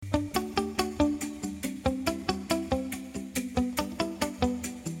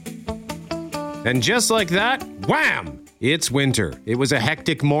And just like that, wham! It's winter. It was a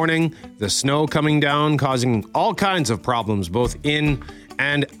hectic morning, the snow coming down, causing all kinds of problems, both in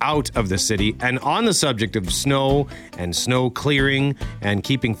and out of the city. And on the subject of snow and snow clearing and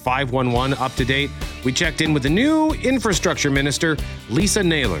keeping 511 up to date, we checked in with the new infrastructure minister, Lisa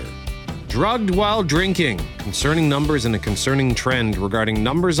Naylor. Drugged while drinking, concerning numbers and a concerning trend regarding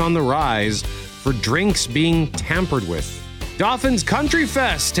numbers on the rise for drinks being tampered with. Dauphin's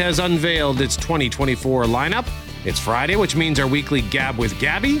Countryfest has unveiled its 2024 lineup. It's Friday, which means our weekly Gab with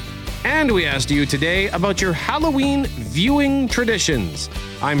Gabby. And we asked you today about your Halloween viewing traditions.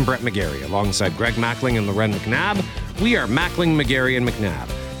 I'm Brett McGarry, alongside Greg Mackling and Loren McNabb. We are Mackling, McGarry, and McNabb.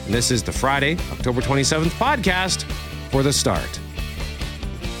 And this is the Friday, October 27th podcast for The Start.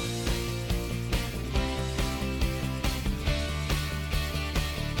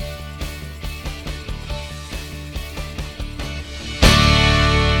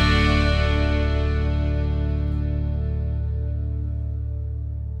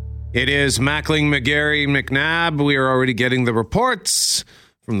 It is Mackling, McGarry, McNabb. We are already getting the reports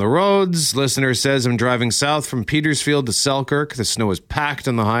from the roads. Listener says, I'm driving south from Petersfield to Selkirk. The snow is packed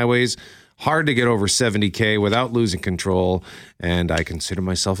on the highways. Hard to get over 70K without losing control. And I consider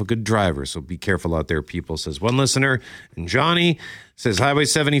myself a good driver, so be careful out there, people, says one listener. And Johnny says, Highway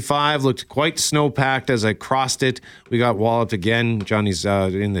 75 looked quite snow-packed as I crossed it. We got walloped again. Johnny's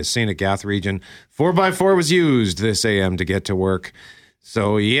in the St. Agatha region. 4x4 was used this AM to get to work.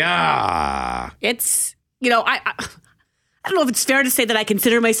 So, yeah. It's, I don't know if it's fair to say that I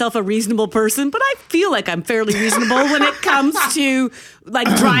consider myself a reasonable person, but I feel like I'm fairly reasonable when it comes to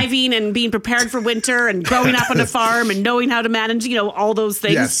driving and being prepared for winter and growing up on a farm and knowing how to manage, all those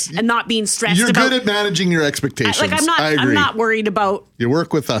things and not being stressed You're about. You're good at managing your expectations. I'm not worried about. You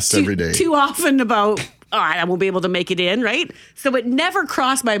work with us every day. Too often about, I won't be able to make it in, right? So it never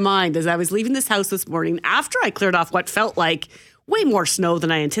crossed my mind as I was leaving this house this morning after I cleared off what felt like way more snow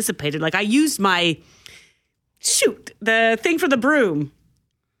than I anticipated. I used the thing for the broom,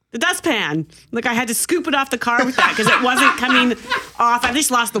 the dustpan. I had to scoop it off the car with that because it wasn't coming off. I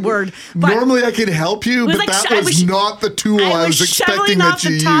just lost the word. But normally I could help you, but that was not the tool I was expecting that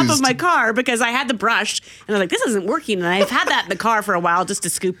you used. I was shoveling off the top of my car because I had the brush, and I'm like, this isn't working. And I've had that in the car for a while just to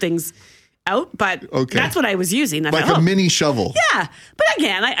scoop things out, but that's what I was using. I thought, a mini shovel. Yeah. But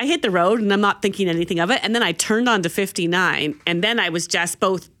again, I hit the road and I'm not thinking anything of it. And then I turned on to 59 and then I was just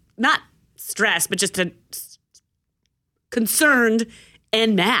both not stressed, but just concerned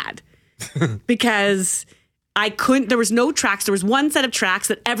and mad because there was no tracks. There was one set of tracks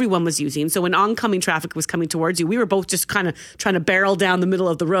that everyone was using. So when oncoming traffic was coming towards you, we were both just kind of trying to barrel down the middle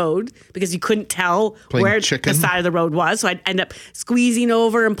of the road because you couldn't tell where the side of the road was. So I'd end up squeezing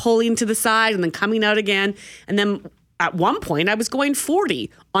over and pulling to the side and then coming out again. And then at one point I was going 40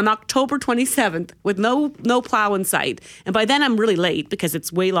 on October 27th with no plow in sight. And by then I'm really late because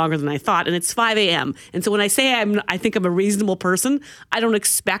it's way longer than I thought and it's 5 a.m. And so when I say I think I'm a reasonable person, I don't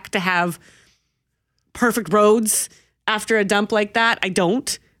expect to have perfect roads after a dump like that. I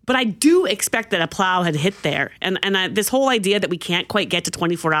don't. But I do expect that a plow had hit there. And this whole idea that we can't quite get to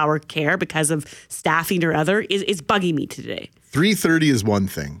 24-hour care because of staffing or other is bugging me today. 3:30 is one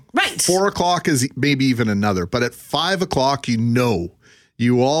thing. Right. 4 o'clock is maybe even another. But at 5 o'clock,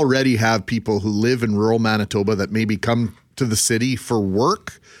 you already have people who live in rural Manitoba that maybe come to the city for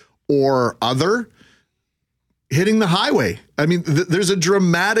work or other hitting the highway. I mean, there's a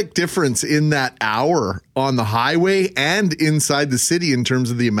dramatic difference in that hour on the highway and inside the city in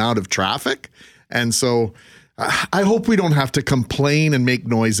terms of the amount of traffic. And so I hope we don't have to complain and make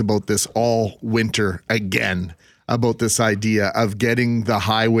noise about this all winter again, about this idea of getting the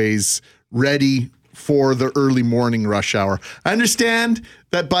highways ready for the early morning rush hour. I understand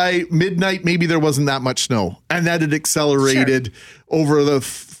that by midnight, maybe there wasn't that much snow and that it accelerated over the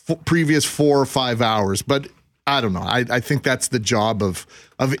previous 4 or 5 hours. But I don't know. I think that's the job of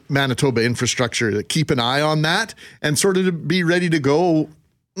Manitoba infrastructure, to keep an eye on that and sort of to be ready to go.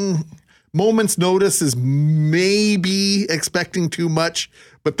 Moment's notice is maybe expecting too much,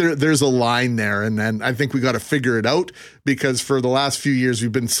 but there's a line there. And then I think we got to figure it out because for the last few years,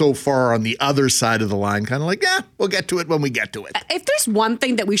 we've been so far on the other side of the line, kind of like, we'll get to it when we get to it. If there's one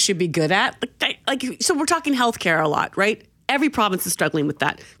thing that we should be good at, so we're talking healthcare a lot, right? Every province is struggling with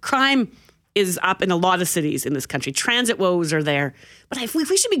that. Crime is up in a lot of cities in this country. Transit woes are there. But if we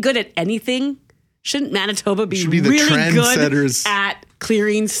should be good at anything, shouldn't Manitoba be really good at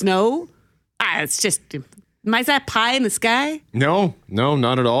clearing snow? It's just, am I that pie in the sky? No,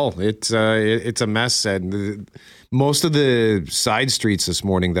 not at all. It's a mess. And most of the side streets this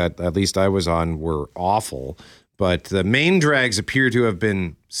morning that at least I was on were awful. But the main drags appear to have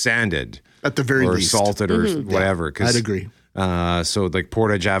been sanded. at the very least. Or salted or whatever. I'd agree. So like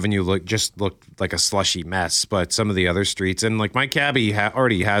Portage Avenue looked like a slushy mess, but some of the other streets, and like my Gabby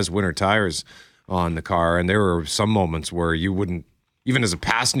already has winter tires on the car, and there were some moments where you wouldn't, even as a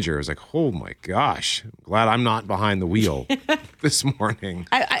passenger, I was like, oh my gosh, I'm glad I'm not behind the wheel this morning.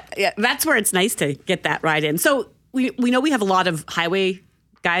 Yeah, that's where it's nice to get that ride in. So we know we have a lot of highway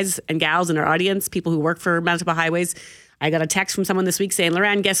guys and gals in our audience, people who work for Manitoba Highways. I got a text from someone this week saying,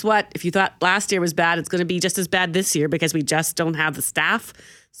 Loren, guess what? If you thought last year was bad, it's going to be just as bad this year because we just don't have the staff.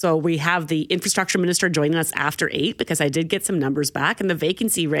 So we have the infrastructure minister joining us after 8 because I did get some numbers back. And the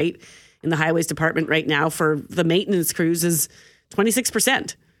vacancy rate in the highways department right now for the maintenance crews is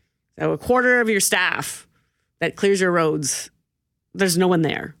 26%. So a quarter of your staff that clears your roads, there's no one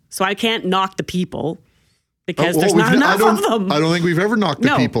there. So I can't knock the people because there's not enough of them. I don't think we've ever knocked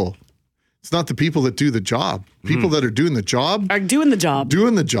the people. It's not the people that do the job. People that are doing the job. Are doing the job.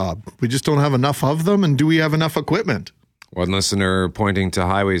 Doing the job. We just don't have enough of them. And do we have enough equipment? One listener pointing to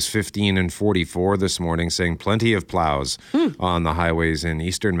highways 15 and 44 this morning saying plenty of plows on the highways in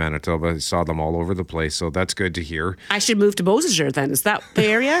eastern Manitoba. Saw them all over the place. So that's good to hear. I should move to Beausejour then. Is that the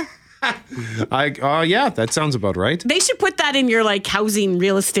area? Yeah, that sounds about right. They should put that in your like housing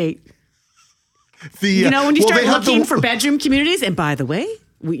real estate. When you start looking for bedroom communities. And by the way,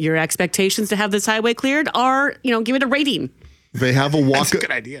 your expectations to have this highway cleared are, give it a rating. They have That's a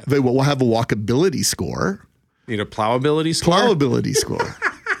good idea. They will have a walkability score. Need a plowability score? Plowability score.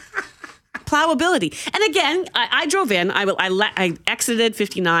 Plowability. And again, I drove in. I exited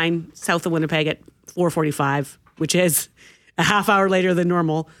 59 south of Winnipeg at 4:45, which is a half hour later than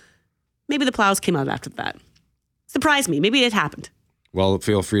normal. Maybe the plows came out after that. Surprised me. Maybe it happened. Well,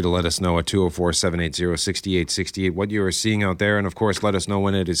 feel free to let us know at 204-780-6868 what you are seeing out there. And, of course, let us know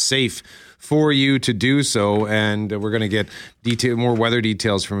when it is safe for you to do so. And we're going to get more weather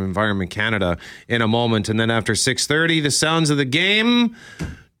details from Environment Canada in a moment. And then after 6:30, the sounds of the game.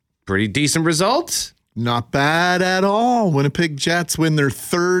 Pretty decent result. Not bad at all. Winnipeg Jets win their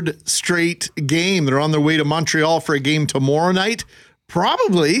 3rd straight game. They're on their way to Montreal for a game tomorrow night.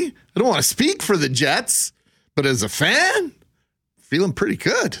 Probably. I don't want to speak for the Jets, but as a fan, feeling pretty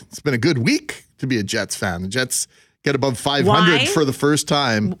good. It's been a good week to be a Jets fan. The Jets get above 500 for the first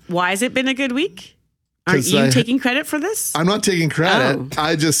time. Why has it been a good week? Aren't you taking credit for this? I'm not taking credit.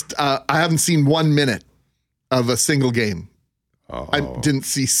 I just, I haven't seen 1 minute of a single game. I didn't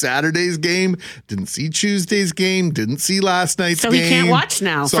see Saturday's game, didn't see Tuesday's game, didn't see last night's game. So he can't watch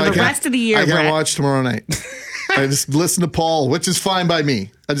now for the rest of the year, I can't Brett. watch tomorrow night. I just listen to Paul, which is fine by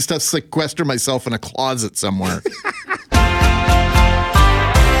me. I just have to sequester myself in a closet somewhere.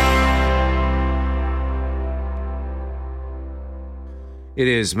 It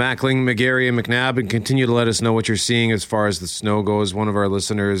is Mackling, McGarry, and McNabb, and continue to let us know what you're seeing as far as the snow goes. One of our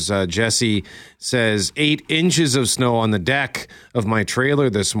listeners, Jesse, says 8 inches of snow on the deck of my trailer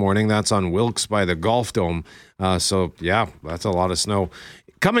this morning. That's on Wilkes by the Golf Dome. So, yeah, that's a lot of snow.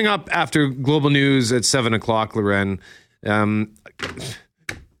 Coming up after Global News at 7 o'clock, Loren,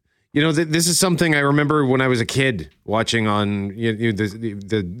 this is something I remember when I was a kid watching on,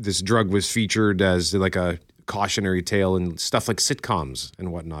 this drug was featured as like a cautionary tale and stuff like sitcoms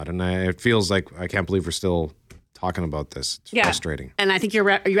and whatnot. And it feels like I can't believe we're still talking about this. It's frustrating. And I think are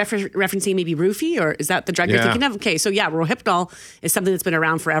you referencing maybe roofie, or is that the drug you're thinking of? Okay, so Rohypnol is something that's been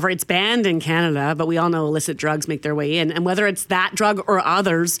around forever. It's banned in Canada, but we all know illicit drugs make their way in. And whether it's that drug or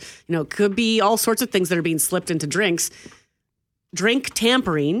others, could be all sorts of things that are being slipped into drinks. Drink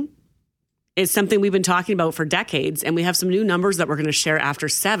tampering is something we've been talking about for decades, and we have some new numbers that we're going to share after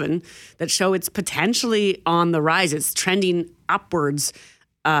 7 that show it's potentially on the rise. It's trending upwards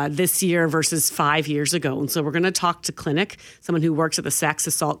this year versus 5 years ago. And so we're going to talk to Clinic, someone who works at the Sex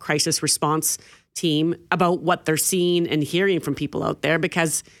Assault Crisis Response Team, about what they're seeing and hearing from people out there,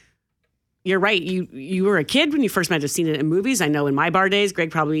 because you're right. You were a kid when you first might have seen it in movies. I know in my bar days,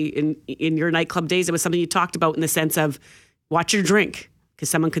 Greg, probably in your nightclub days, it was something you talked about in the sense of watch your drink, because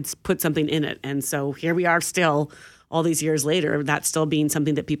someone could put something in it. And so here we are still, all these years later, that's still being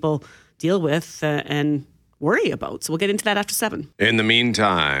something that people deal with and worry about. So we'll get into that after 7. In the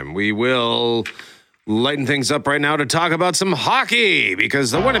meantime, we will lighten things up right now to talk about some hockey,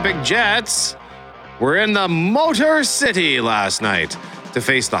 because the Winnipeg Jets were in the Motor City last night to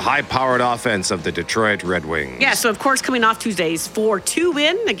face the high-powered offense of the Detroit Red Wings. Yeah, so of course, coming off Tuesday's 4-2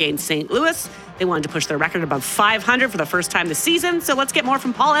 win against St. Louis, They wanted to push their record above 500 for the first time this season. So let's get more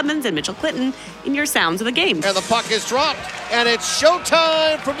from Paul Edmonds and Mitchell Clinton in your sounds of the game. And the puck is dropped, and it's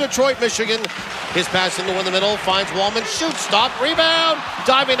showtime from Detroit, Michigan. His pass in the middle finds Wallman, shoots, stop, rebound.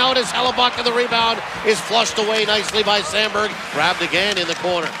 Diving out is Hellebuck, and the rebound is flushed away nicely by Sandberg. Grabbed again in the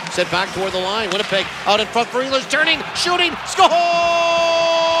corner. Set back toward the line. Winnipeg out in front for Ehlers, turning, shooting, score!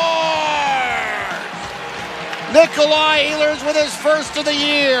 Nikolai Ehlers with his first of the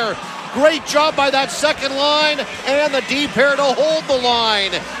year. Great job by that second line and the D pair to hold the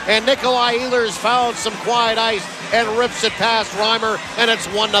line. And Nikolai Ehlers found some quiet ice and rips it past Reimer, and it's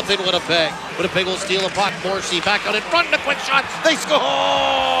 1-0 Winnipeg. Winnipeg will steal a puck. Morrissey back out in front, and a quick shot. They score!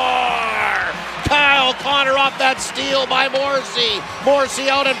 Kyle Connor off that steal by Morrissey. Morrissey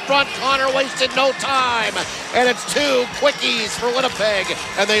out in front. Connor wasted no time. And it's two quickies for Winnipeg,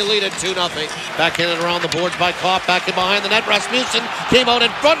 and they lead it 2-0. Backhanded around the boards by Kopp. Back in behind the net. Rasmussen came out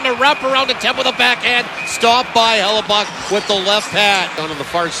in front and a wrap around the tip with a backhand. Stopped by Hellebuck with the left pad. Down on the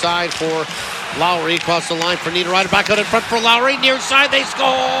far side for Lowry. Across the line for Niederreiter. Back out in front for Lowry. Near side. They score!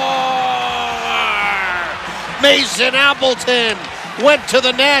 Mason Appleton went to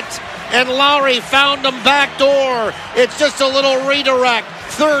the net, and Lowry found him back door. It's just a little redirect.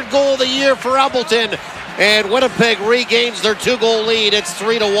 Third goal of the year for Appleton. And Winnipeg regains their 2-goal lead. It's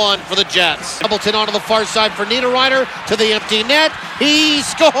 3-1 for the Jets. Appleton onto the far side for Niederreiter to the empty net. He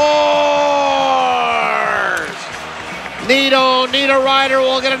scores! Niederreiter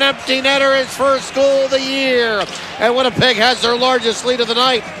will get an empty netter, his first goal of the year. And Winnipeg has their largest lead of the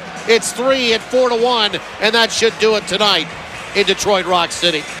night. It's 3 at 4-1, and that should do it tonight in Detroit Rock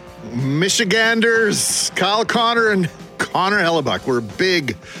City. Michiganders, Kyle Connor and Connor Hellebuck were a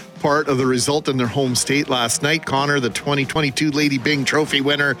big part of the result in their home state last night. Connor, the 2022 Lady Byng Trophy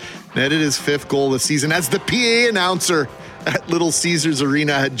winner, netted his 5th goal of the season as the PA announcer at Little Caesars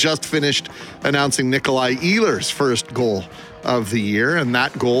Arena had just finished announcing Nikolai Ehlers' first goal of the year, and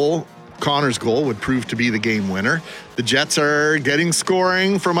that goal, Connor's goal, would prove to be the game winner. The Jets are getting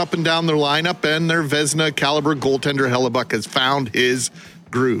scoring from up and down their lineup, and their Vezina caliber goaltender Hellebuck has found his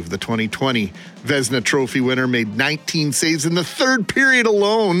groove. The 2020 Vezina Trophy winner made 19 saves in the third period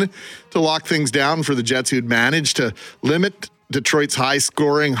alone to lock things down for the Jets, who'd managed to limit Detroit's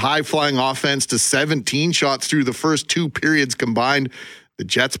high-scoring, high-flying offense to 17 shots through the first 2 periods combined. The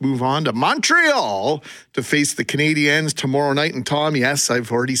Jets move on to Montreal to face the Canadiens tomorrow night. And Tom, yes,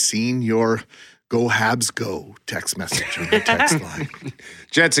 I've already seen your Go Habs Go text message on the text line.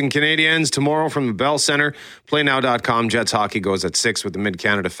 Jets and Canadiens tomorrow from the Bell Center. PlayNow.com. Jets hockey goes at 6 with the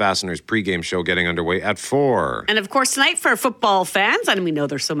Mid-Canada Fasteners pregame show getting underway at 4. And of course, tonight for football fans, and we know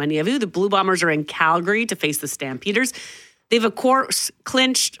there's so many of you, the Blue Bombers are in Calgary to face the Stampeders. They've, of course,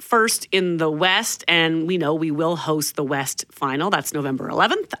 clinched first in the West, and we know we will host the West final. That's November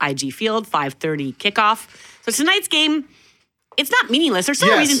 11th, IG Field, 5:30 kickoff. So tonight's game, it's not meaningless. There's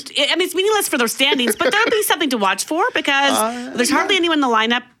no reason. I mean, it's meaningless for those standings, but there'll be something to watch for because there's hardly anyone in the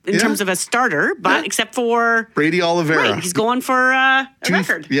lineup in terms of a starter, but except for Brady Oliveira. Right, he's going for a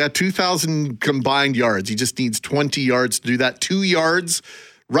record. Yeah, 2,000 combined yards. He just needs 20 yards to do that. 2 yards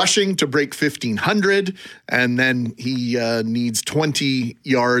rushing to break 1,500, and then he needs 20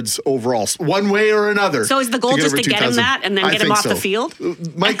 yards overall, one way or another. So is the goal just to get him that and then get him off the field?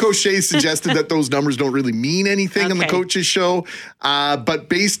 Mike O'Shea suggested that those numbers don't really mean anything on the coach's show, but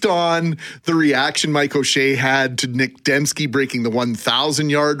based on the reaction Mike O'Shea had to Nick Dembski breaking the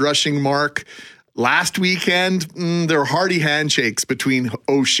 1,000-yard rushing mark last weekend, there are hearty handshakes between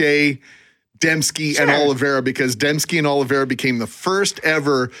O'Shea, Dembski and Oliveira, because Dembski and Oliveira became the first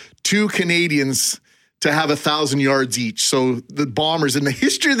ever 2 Canadians to have 1,000 yards each. So the Bombers, in the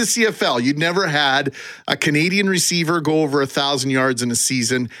history of the CFL, you'd never had a Canadian receiver go over 1,000 yards in a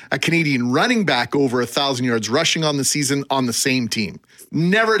season, a Canadian running back over 1,000 yards rushing on the season on the same team.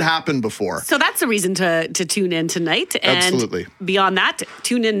 Never had happened before. So that's a reason to tune in tonight. And absolutely. Beyond that,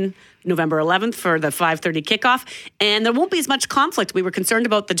 tune in November 11th for the 5:30 kickoff. And there won't be as much conflict. We were concerned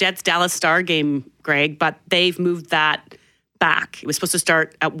about the Jets-Dallas Star game, Greg, but they've moved that back. It was supposed to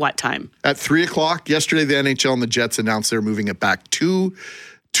start at what time? At 3 o'clock. Yesterday, the NHL and the Jets announced they're moving it back to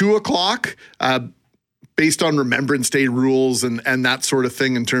 2 o'clock. Based on Remembrance Day rules and that sort of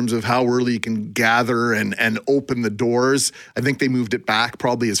thing in terms of how early you can gather and open the doors. I think they moved it back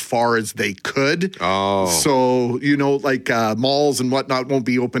probably as far as they could. Oh. So, like malls and whatnot won't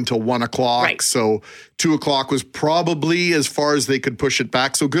be open till 1 o'clock. Right. So 2 o'clock was probably as far as they could push it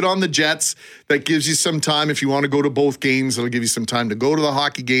back. So good on the Jets. That gives you some time. If you want to go to both games, it'll give you some time to go to the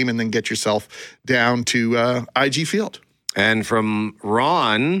hockey game and then get yourself down to IG Field. And from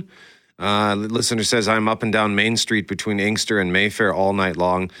Ron, Listener says, I'm up and down Main Street between Inkster and Mayfair all night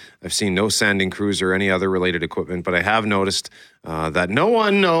long. I've seen no sanding crews or any other related equipment, but I have noticed that no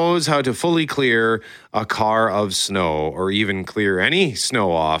one knows how to fully clear a car of snow or even clear any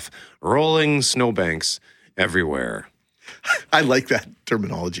snow off. Rolling snowbanks everywhere. I like that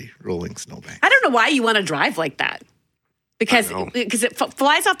terminology, rolling snowbank. I don't know why you want to drive like that. Because it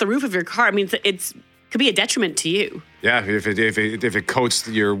flies off the roof of your car. I mean, it's could be a detriment to you. Yeah, if it coats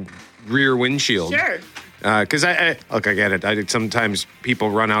your rear windshield. Sure. Because I get it. Sometimes people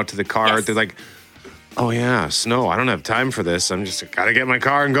run out to the car. Yes. They're like, oh yeah, snow. I don't have time for this. I'm just got to get my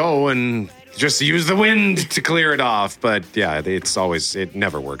car and go and just use the wind to clear it off. But yeah, it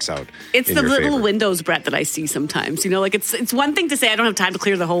never works out. It's the little windows, Brett, that I see sometimes. You know, like it's one thing to say I don't have time to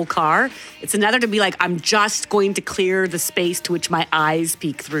clear the whole car. It's another to be like, I'm just going to clear the space to which my eyes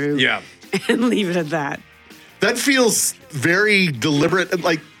peek through. Yeah. And leave it at that. That feels very deliberate,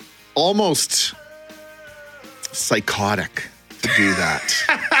 like almost psychotic to do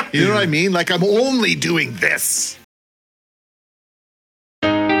that. You know what I mean? Like, I'm only doing this.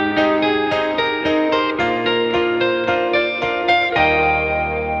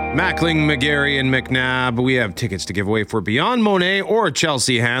 Mackling, McGarry, and McNabb, we have tickets to give away for Beyond Monet or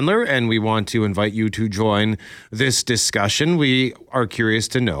Chelsea Handler, and we want to invite you to join this discussion. We are curious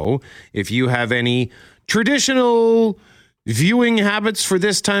to know if you have any traditional viewing habits for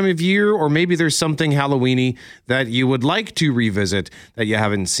this time of year, or maybe there's something Halloween-y that you would like to revisit that you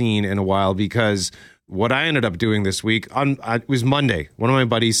haven't seen in a while, because what I ended up doing this week, it was Monday. One of my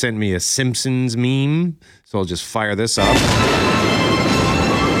buddies sent me a Simpsons meme, so I'll just fire this up.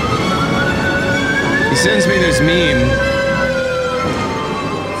 He sends me this meme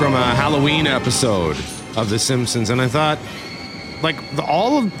from a Halloween episode of The Simpsons, and I thought, like,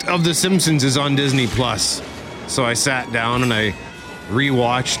 all of The Simpsons is on Disney Plus. So I sat down and I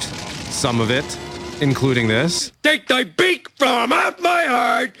rewatched some of it, including this. Take thy beak from off my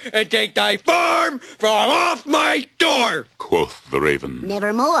heart, and take thy form from off my door, quoth the raven.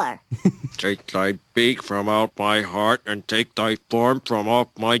 Nevermore. Take thy beak from out my heart, and take thy form from off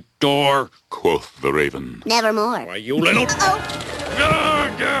my door, quoth the raven. Nevermore. Why, you little... Come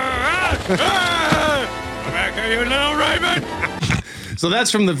back here, you little raven! So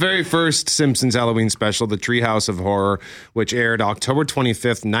that's from the very first Simpsons Halloween special, The Treehouse of Horror, which aired October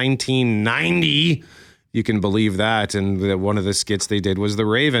 25th, 1990. You can believe that. And one of the skits they did was The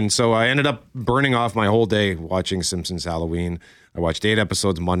Raven. So I ended up burning off my whole day watching Simpsons Halloween. I watched 8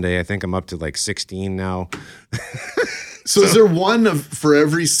 episodes Monday. I think I'm up to like 16 now. So is there one for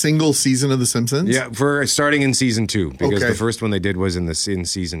every single season of The Simpsons? Yeah, for starting in season 2, because the first one they did was in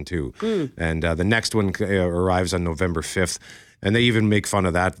season 2. And the next one arrives on November 5th. And they even make fun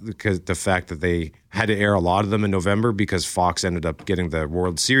of that, because the fact that they had to air a lot of them in November because Fox ended up getting the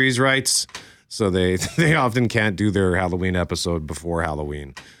World Series rights. So they often can't do their Halloween episode before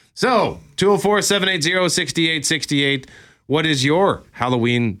Halloween. So 204-780-6868. What is your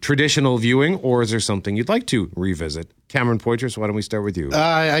Halloween traditional viewing, or is there something you'd like to revisit? Cameron Poitras, why don't we start with you?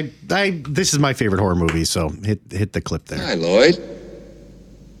 This is my favorite horror movie, so hit the clip there. Hi, Lloyd.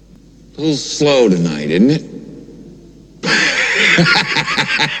 A little slow tonight, isn't it?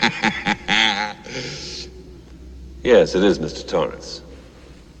 Yes, it is, Mr. Torrance.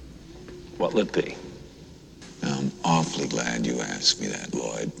 What'll it be? I'm awfully glad you asked me that,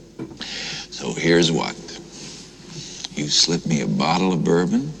 Lloyd. So here's what. You slip me a bottle of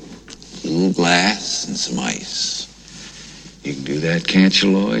bourbon, a little glass, and some ice. You can do that, can't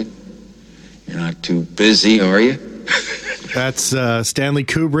you, Lloyd? You're not too busy, are you? That's Stanley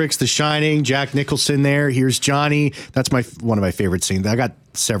Kubrick's The Shining, Jack Nicholson there. Here's Johnny. That's one of my favorite scenes. I got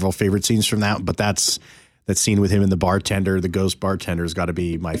several favorite scenes from that, but that scene with him and the ghost bartender has got to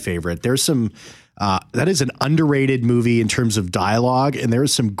be my favorite. There's some, that is an underrated movie in terms of dialogue, and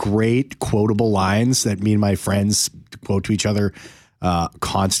there's some great quotable lines that me and my friends quote to each other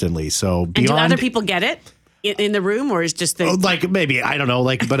constantly. So and do other people get it in the room, or is just the like maybe I don't know,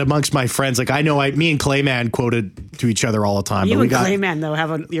 like but amongst my friends, like I know me and Clayman quoted to each other all the time. You but and Clayman though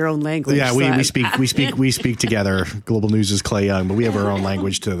have your own language. Yeah, we speak together. Global News is Clay Young, but we have our own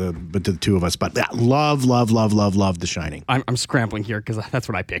language to the two of us. But yeah, love The Shining. I'm scrambling here because that's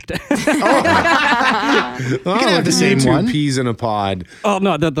what I picked. You can have the same one. Peas in a pod. Oh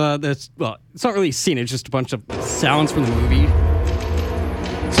no, it's not really a scene. It's just a bunch of sounds from the movie.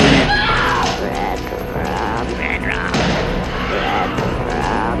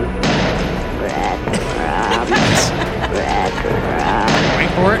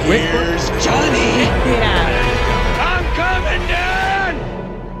 Here's Johnny. Yeah. I'm coming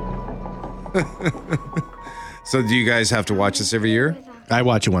down! So do you guys have to watch this every year? I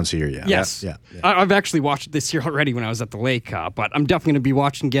watch it once a year, yeah. Yes. Yeah. I've actually watched it this year already when I was at the lake, but I'm definitely going to be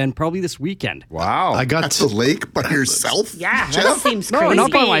watching again probably this weekend. Wow. I got At the lake by yourself? Yeah, that seems crazy. No,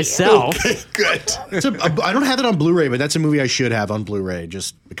 not by myself. Okay, good. I don't have it on Blu-ray, but that's a movie I should have on Blu-ray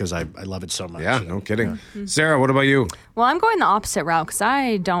just because I love it so much. Yeah, no kidding. Sarah, what about you? Well, I'm going the opposite route because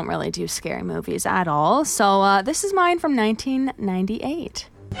I don't really do scary movies at all. So this is mine from 1998.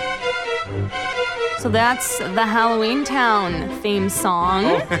 So that's the Halloween Town theme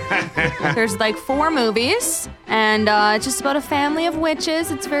song. There's like 4 movies, and it's just about a family of witches.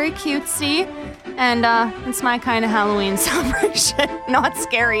 It's very cutesy, and it's my kind of Halloween celebration. Not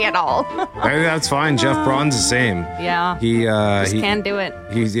scary at all. Hey, that's fine. Jeff Braun's the same. Yeah. He Can't do it.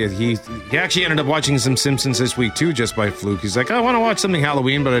 He actually ended up watching some Simpsons this week too, just by fluke. He's like, I want to watch something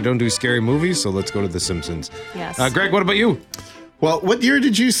Halloween, but I don't do scary movies, so let's go to The Simpsons. Yes. Greg, what about you? Well, what year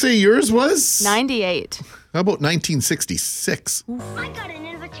did you say yours was? 98. How about 1966? I got an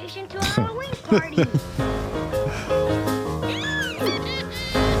invitation to a Halloween party.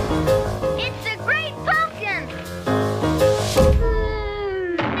 It's a great pumpkin.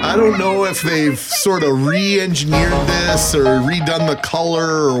 I don't know if they've sort of re-engineered this or redone the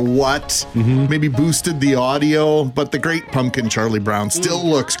color or what. Maybe boosted the audio, but the Great Pumpkin Charlie Brown still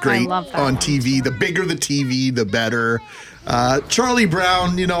looks great love that on one. TV. The bigger the TV, the better. Charlie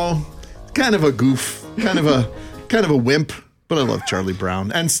Brown, kind of a goof, kind of a wimp, but I love Charlie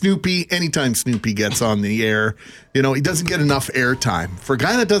Brown. And Snoopy, anytime Snoopy gets on the air, he doesn't get enough airtime. For a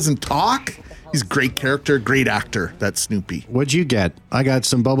guy that doesn't talk, he's a great character, great actor, that's Snoopy. What'd you get? I got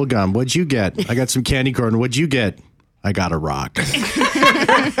some bubble gum. What'd you get? I got some candy corn. What'd you get? I got a rock.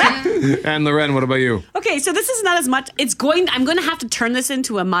 And Loren, what about you? Okay, so this is not as much. I'm going to have to turn this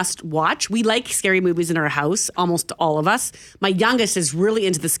into a must watch. We like scary movies in our house, almost all of us. My youngest is really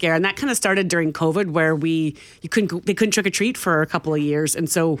into the scare, and that kind of started during COVID, where they couldn't trick or treat for a couple of years, and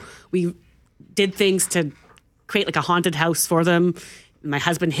so we did things to create like a haunted house for them. My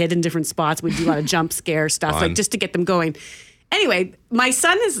husband hid in different spots. We'd do a lot of jump scare stuff, Fun. like just to get them going. Anyway, my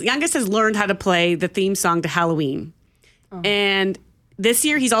youngest has learned how to play the theme song to Halloween. And this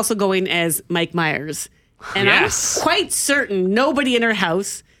year he's also going as Mike Myers. And Yes. I'm quite certain nobody in her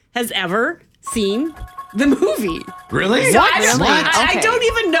house has ever seen the movie. Really? So I Okay. don't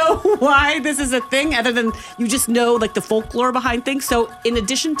even know why this is a thing, other than you just know like the folklore behind things. So in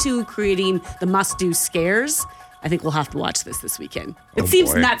addition to creating the must-do scares, I think we'll have to watch this weekend. It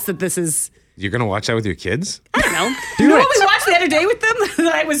seems boy. nuts that this is... You're going to watch that with your kids? I don't know. You know what we watched the other day with them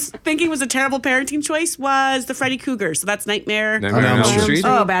that I was thinking was a terrible parenting choice was the Freddy Krueger. So that's Nightmare. Nightmare on Elm Street?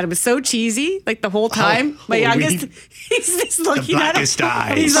 Oh, man. It was so cheesy. Like the whole time. My youngest, he's just looking at him.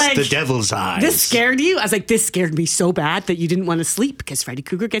 and he's like, the devil's eyes. this scared you? I was like, this scared me so bad that you didn't want to sleep because Freddy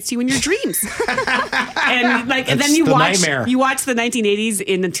Krueger gets you in your dreams. and then That's you the watch nightmare. the 1980s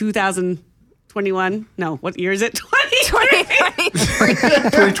in the 2021. No, what year is it?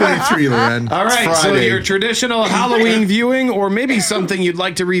 2023, Loren. All It's right, so Friday. your traditional Halloween viewing, or maybe something you'd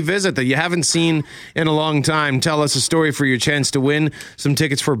like to revisit that you haven't seen in a long time. Tell us a story for your chance to win some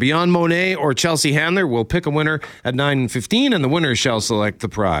tickets for Beyond Monet or Chelsea Handler. We'll pick a winner at 9:15, and the winner shall select the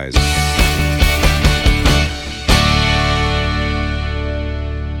prize.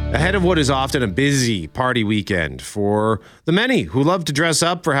 Ahead of what is often a busy party weekend for the many who love to dress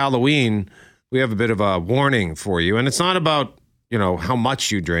up for Halloween, we have a bit of a warning for you. And it's not about, how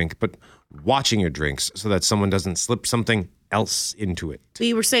much you drink, but watching your drinks so that someone doesn't slip something else into it.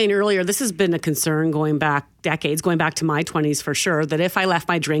 We were saying earlier, this has been a concern going back decades, going back to my 20s for sure, that if I left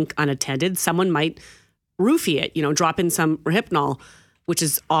my drink unattended, someone might roofie it, drop in some Rohypnol, which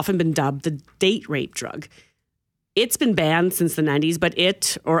has often been dubbed the date rape drug. It's been banned since the 90s, but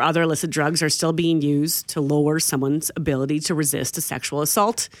it or other illicit drugs are still being used to lower someone's ability to resist a sexual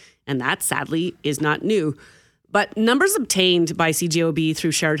assault. And that, sadly, is not new. But numbers obtained by CJOB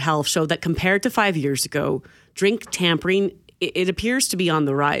through Shared Health show that compared to 5 years ago, drink tampering, it appears to be on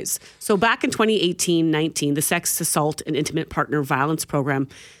the rise. So back in 2018-19, the Sex Assault and Intimate Partner Violence Program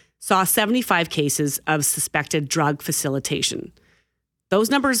saw 75 cases of suspected drug facilitation. Those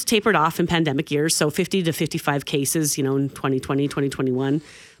numbers tapered off in pandemic years, so 50 to 55 cases, in 2020, 2021.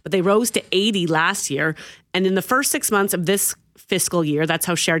 But they rose to 80 last year. And in the first 6 months of this fiscal year, that's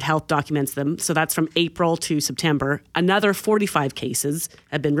how Shared Health documents them. So that's from April to September. Another 45 cases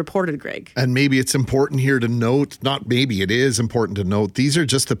have been reported, Greg. And maybe it's important here to note, not maybe, it is important to note, these are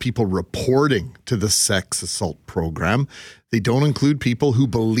just the people reporting to the sex assault program. They don't include people who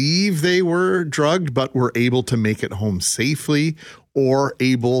believe they were drugged but were able to make it home safely or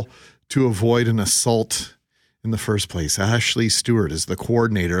able to avoid an assault in the first place? Ashley Stewart is the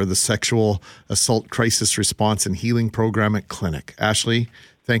coordinator of the Sexual Assault Crisis Response and Healing Program at Clinic. Ashley,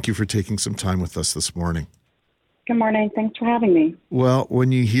 thank you for taking some time with us this morning. Good morning. Thanks for having me. Well,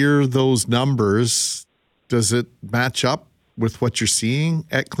 when you hear those numbers, does it match up with what you're seeing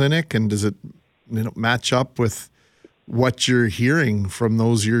at Clinic, and does it match up with what you're hearing from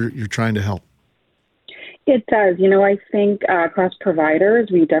those you're trying to help? It does. I think across providers,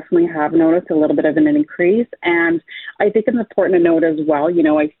 we definitely have noticed a little bit of an increase. And I think it's important to note as well,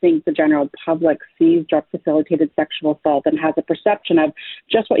 I think the general public sees drug-facilitated sexual assault and has a perception of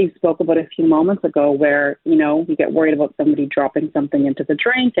just what you spoke about a few moments ago, where, we get worried about somebody dropping something into the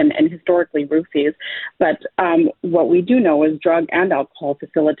drink and historically roofies. But what we do know is drug and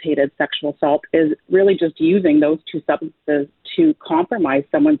alcohol-facilitated sexual assault is really just using those two substances to compromise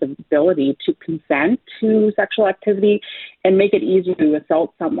someone's ability to consent to sexual activity and make it easier to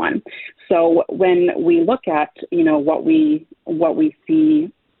assault someone. So when we look at, what we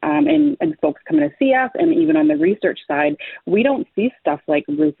see and folks coming to see us, and even on the research side, we don't see stuff like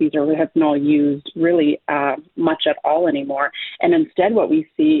roofies or hypnol used really much at all anymore. And instead what we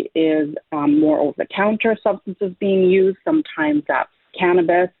see is more over-the-counter substances being used. Sometimes that's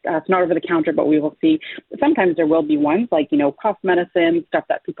cannabis. It's not over the counter, but we will see sometimes there will be ones like, cough medicine, stuff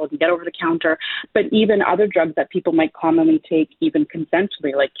that people can get over the counter, but even other drugs that people might commonly take even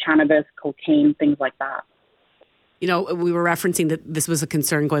consensually, like cannabis, cocaine, things like that. We were referencing that this was a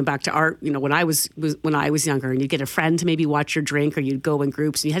concern going back to our, when I was younger, and you'd get a friend to maybe watch your drink, or you'd go in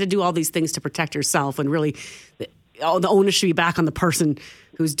groups and you had to do all these things to protect yourself, when really the onus should be back on the person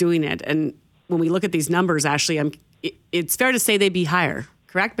who's doing it. And when we look at these numbers, Ashley, it's fair to say they'd be higher,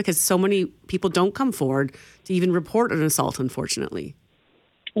 correct? Because so many people don't come forward to even report an assault, unfortunately.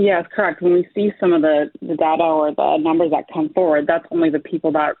 Yes, correct. When we see some of the data or the numbers that come forward, that's only the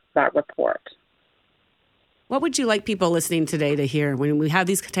people that report. What would you like people listening today to hear when we have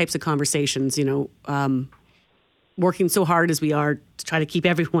these types of conversations, working so hard as we are to try to keep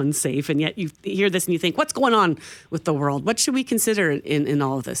everyone safe, and yet you hear this and you think, what's going on with the world? What should we consider in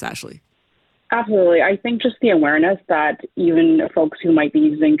all of this, Ashley? Absolutely. I think just the awareness that even folks who might be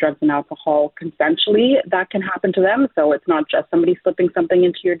using drugs and alcohol consensually, that can happen to them. So it's not just somebody slipping something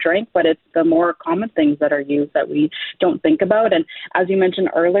into your drink, but it's the more common things that are used that we don't think about. And as you mentioned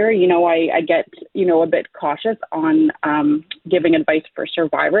earlier, I get, a bit cautious on giving advice for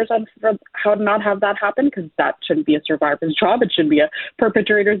survivors on how to not have that happen, because that shouldn't be a survivor's job. It should be a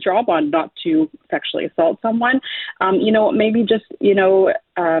perpetrator's job on not to sexually assault someone. Maybe just,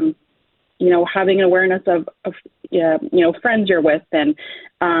 having an awareness of friends you're with, and,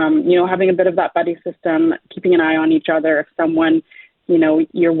 having a bit of that buddy system, keeping an eye on each other. If someone,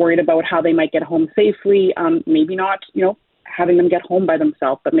 you're worried about how they might get home safely, maybe not, having them get home by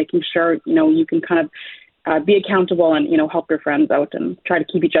themselves, but making sure, you can kind of be accountable and, help your friends out and try to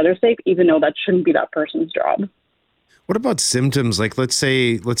keep each other safe, even though that shouldn't be that person's job. What about symptoms? Like, let's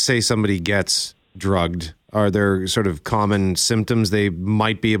say somebody gets drugged. Are there sort of common symptoms they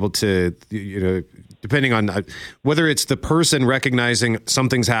might be able to, depending on whether it's the person recognizing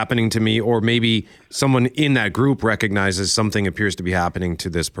something's happening to me, or maybe someone in that group recognizes something appears to be happening to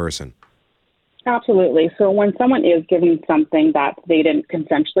this person? Absolutely. So when someone is given something that they didn't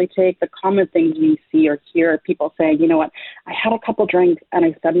consensually take, the common things we see or hear are people saying, you know what, I had a couple drinks and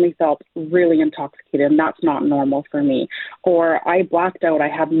I suddenly felt really intoxicated, and that's not normal for me. Or I blacked out, I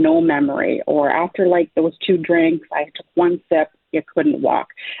have no memory. Or after there was 2 drinks, I took 1 sip, you couldn't walk.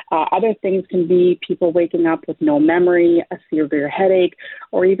 Other things can be people waking up with no memory, a severe headache,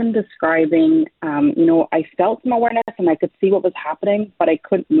 or even describing, I felt some awareness and I could see what was happening, but I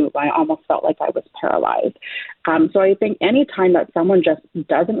couldn't move. I almost felt like I was paralyzed. So I think any time that someone just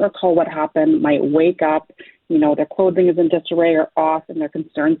doesn't recall what happened, might wake up, their clothing is in disarray or off, and they're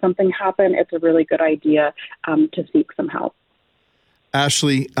concerned something happened, it's a really good idea to seek some help.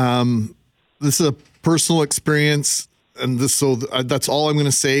 Ashley, this is a personal experience. And that's all I'm going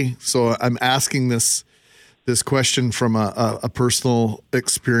to say. So I'm asking this question from a personal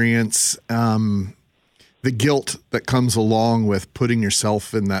experience. The guilt that comes along with putting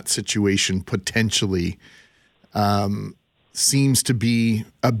yourself in that situation potentially seems to be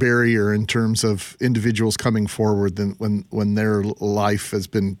a barrier in terms of individuals coming forward when their life has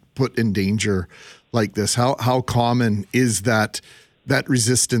been put in danger like this. How common is that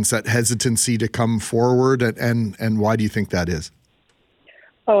resistance, that hesitancy to come forward, and why do you think that is?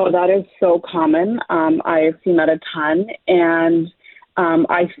 Oh, that is so common. I've seen that a ton. And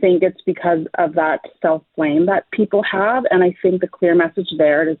I think it's because of that self-blame that people have, and I think the clear message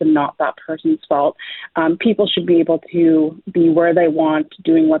there is not that person's fault. People should be able to be where they want,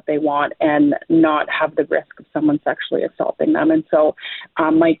 doing what they want, and not have the risk of someone sexually assaulting them. And so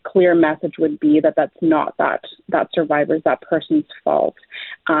my clear message would be that that's not that survivor's, that person's fault.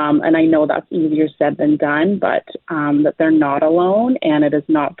 And I know that's easier said than done, but that they're not alone, and it is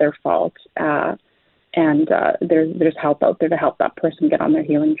not their fault. And there's help out there to help that person get on their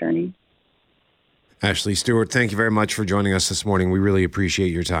healing journey. Ashley Stewart, thank you very much for joining us this morning. We really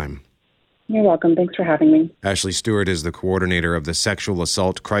appreciate your time. You're welcome. Thanks for having me. Ashley Stewart is the coordinator of the Sexual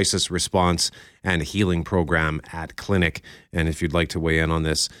Assault Crisis Response and Healing Program at Clinic. And if you'd like to weigh in on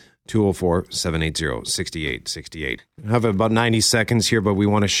this, 204-780-6868. I have about 90 seconds here, but we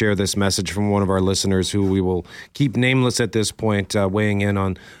want to share this message from one of our listeners who we will keep nameless at this point, weighing in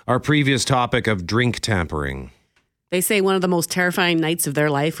on our previous topic of drink tampering. They say one of the most terrifying nights of their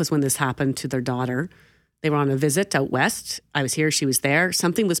life was when this happened to their daughter. They were on a visit out west. I was here, she was there.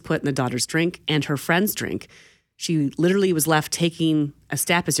 Something was put in the daughter's drink and her friend's drink. She literally was left taking a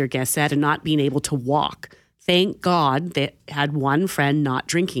step, as your guest said, and not being able to walk. Thank God they had one friend not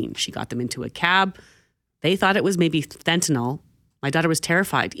drinking. She got them into a cab. They thought it was maybe fentanyl. My daughter was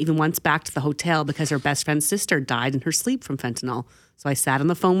terrified, even once back to the hotel because her best friend's sister died in her sleep from fentanyl. So I sat on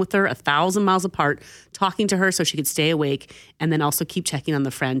the phone with her 1,000 miles apart, talking to her so she could stay awake and then also keep checking on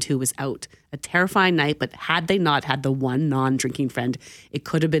the friend who was out. A terrifying night, but had they not had the one non-drinking friend, it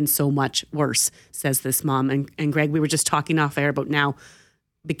could have been so much worse, says this mom. And Greg, we were just talking off air about now,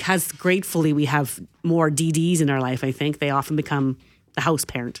 because gratefully we have more DDs in our life, I think, they often become the house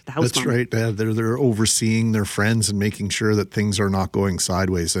parent, the house That's mom. right. They're overseeing their friends and making sure that things are not going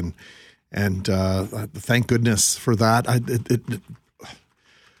sideways. And thank goodness for that.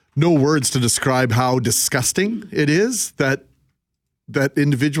 No words to describe how disgusting it is that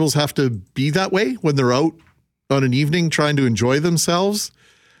individuals have to be that way when they're out on an evening trying to enjoy themselves.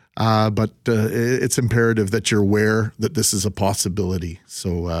 But it's imperative that you're aware that this is a possibility.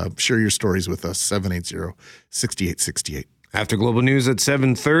 So share your stories with us, 780-6868. After Global News at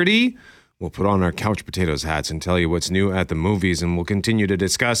 7:30, we'll put on our couch potatoes hats and tell you what's new at the movies, and we'll continue to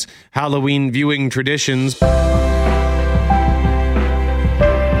discuss Halloween viewing traditions.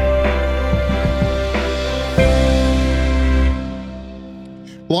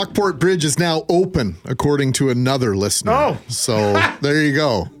 Lockport Bridge is now open, according to another listener. Oh. So there you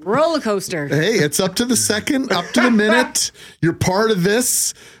go. Roller coaster. Hey, it's up to the second, up to the minute. You're part of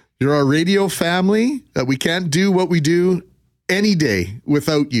this. You're our radio family. We can't do what we do any day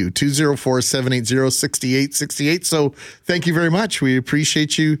without you. 204-780-6868. So thank you very much. We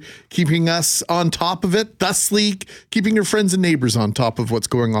appreciate you keeping us on top of it, thusly keeping your friends and neighbors on top of what's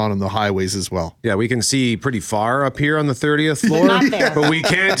going on the highways as well. Yeah, we can see pretty far up here on the 30th floor, but we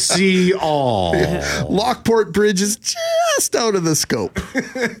can't see all. Lockport Bridge is just out of the scope.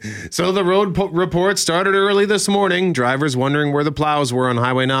 So the road report started early this morning. Drivers wondering where the plows were on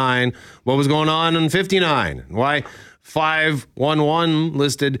Highway 9, what was going on 59, why 511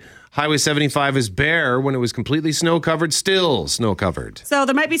 listed Highway 75 as bare when it was completely snow-covered, still snow-covered. So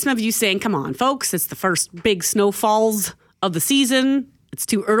there might be some of you saying, come on, folks, it's the first big snowfalls of the season. It's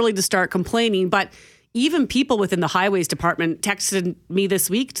too early to start complaining. But even people within the highways department texted me this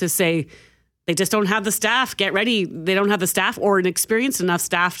week to say they just don't have the staff. Get ready. They don't have the staff or an experienced enough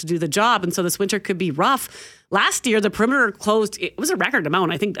staff to do the job. And so this winter could be rough. Last year, the perimeter closed. It was a record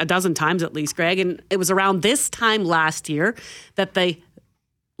amount, I think a dozen times at least, Greg. And it was around this time last year that the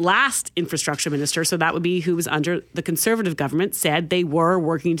last infrastructure minister, so that would be who was under the Conservative government, said they were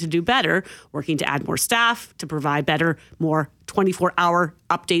working to do better, working to add more staff, to provide better, more 24-hour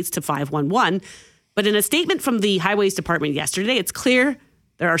updates to 511. But in a statement from the Highways Department yesterday, it's clear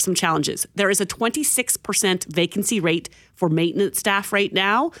there are some challenges. There is a 26% vacancy rate for maintenance staff right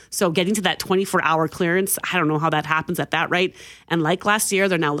now. So getting to that 24-hour clearance, I don't know how that happens at that rate. And like last year,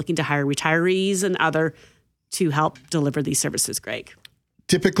 they're now looking to hire retirees and other to help deliver these services, Greg.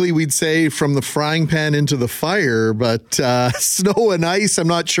 Typically, we'd say from the frying pan into the fire, but snow and ice, I'm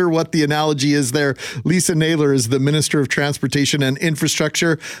not sure what the analogy is there. Lisa Naylor is the Minister of Transportation and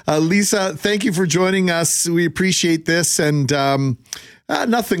Infrastructure. Lisa, thank you for joining us. We appreciate this. And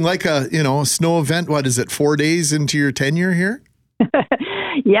nothing like a snow event. What is it, 4 days into your tenure here?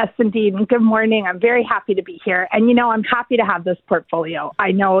 Yes, indeed. And good morning. I'm very happy to be here. And, I'm happy to have this portfolio.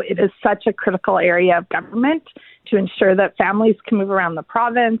 I know it is such a critical area of government to ensure that families can move around the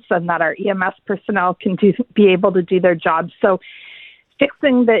province and that our EMS personnel can be able to do their jobs. So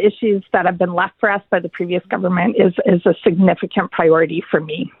fixing the issues that have been left for us by the previous government is a significant priority for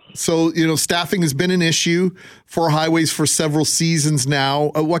me. So, staffing has been an issue for highways for several seasons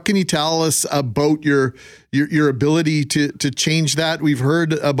now. What can you tell us about your ability to change that? We've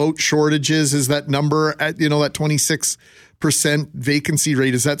heard about shortages. Is that number at, that 26% vacancy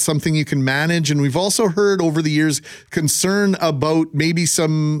rate, is that something you can manage? And we've also heard over the years concern about maybe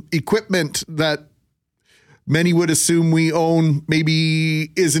some equipment that many would assume we own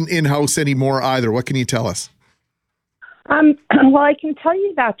maybe isn't in-house anymore either. What can you tell us? Well, I can tell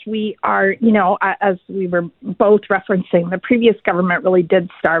you that we are, as we were both referencing, the previous government really did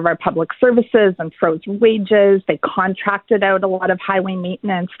starve our public services and froze wages. They contracted out a lot of highway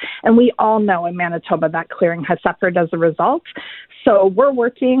maintenance. And we all know in Manitoba that clearing has suffered as a result. So we're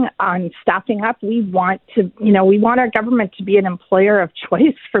working on staffing up. We want our government to be an employer of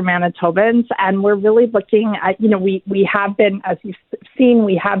choice for Manitobans. And we're really looking at, we have been, as you've seen,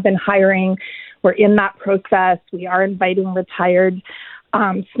 we have been hiring. We're in that process. We are inviting retired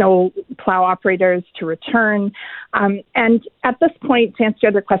snow plow operators to return. And at this point, to answer your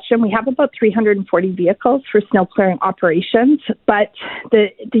other question, we have about 340 vehicles for snow clearing operations. But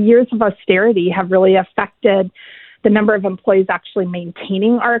the years of austerity have really affected the number of employees actually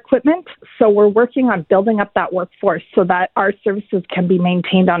maintaining our equipment. So we're working on building up that workforce so that our services can be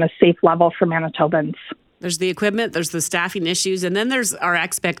maintained on a safe level for Manitobans. There's the equipment, there's the staffing issues, and then there's our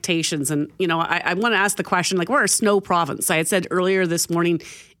expectations. And, I want to ask the question, we're a snow province. I had said earlier this morning,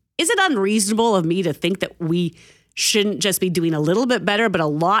 is it unreasonable of me to think that we shouldn't just be doing a little bit better, but a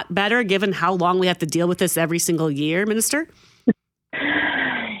lot better, given how long we have to deal with this every single year, Minister?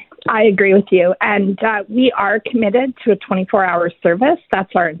 I agree with you. And we are committed to a 24-hour service.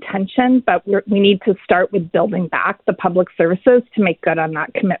 That's our intention. But we need to start with building back the public services to make good on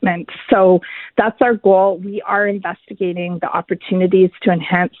that commitment. So that's our goal. We are investigating the opportunities to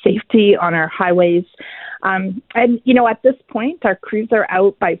enhance safety on our highways. And, at this point, our crews are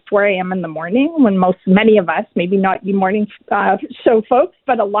out by 4 a.m. in the morning when many of us, maybe not you morning show folks,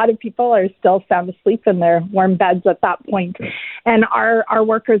 but a lot of people are still sound asleep in their warm beds at that point. And our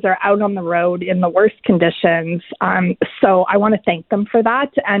workers are out on the road in the worst conditions. So I want to thank them for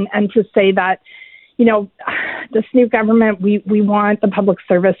that and to say that, this new government, we want the public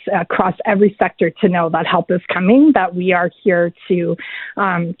service across every sector to know that help is coming, that we are here to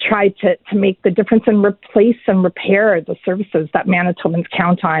try to make the difference and replace and repair the services that Manitobans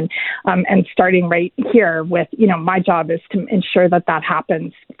count on. And starting right here with, my job is to ensure that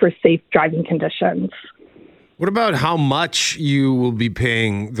happens for safe driving conditions. What about how much you will be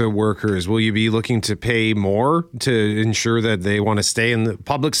paying the workers? Will you be looking to pay more to ensure that they want to stay in the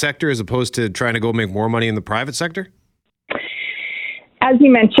public sector as opposed to trying to go make more money in the private sector? As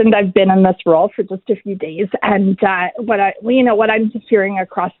you mentioned, I've been in this role for just a few days, and what I'm just hearing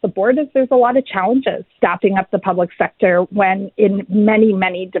across the board is there's a lot of challenges staffing up the public sector when in many,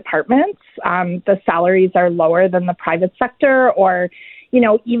 many departments, the salaries are lower than the private sector or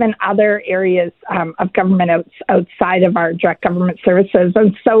even other areas of government outside of our direct government services.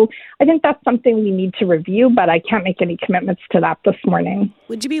 And so I think that's something we need to review, but I can't make any commitments to that this morning.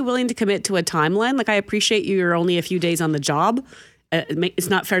 Would you be willing to commit to a timeline? I appreciate you're only a few days on the job. It's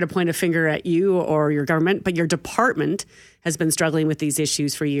not fair to point a finger at you or your government, but your department has been struggling with these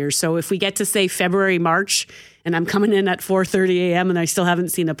issues for years. So if we get to, say, February, March, and I'm coming in at 4:30 a.m. and I still haven't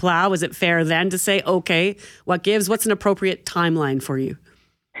seen a plow, is it fair then to say, okay, what gives? What's an appropriate timeline for you?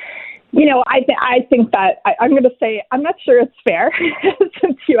 I think that I'm going to say I'm not sure it's fair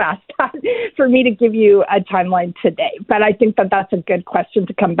since you asked that for me to give you a timeline today. But I think that that's a good question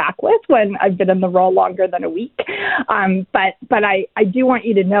to come back with when I've been in the role longer than a week. But I do want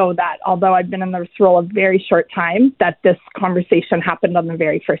you to know that although I've been in this role a very short time, that this conversation happened on the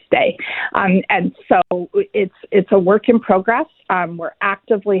very first day. And so it's a work in progress. We're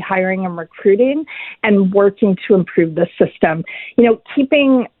actively hiring and recruiting and working to improve the system.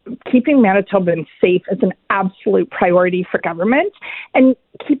 Keeping Manitobans safe is an absolute priority for government, and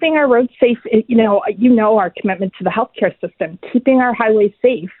keeping our roads safe, our commitment to the healthcare system. Keeping our highways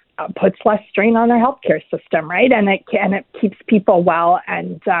safe puts less strain on our healthcare system, right? And it keeps people well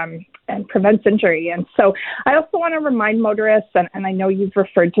and prevents injury. And so I also want to remind motorists, and I know you've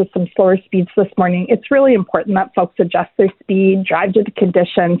referred to some slower speeds this morning, it's really important that folks adjust their speed, drive to the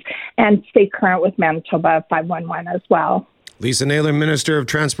conditions, and stay current with Manitoba 511 as well. Lisa Naylor, Minister of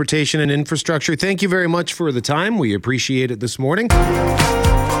Transportation and Infrastructure, thank you very much for the time. We appreciate it this morning.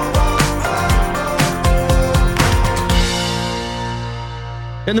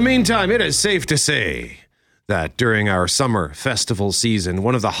 In the meantime, it is safe to say that during our summer festival season,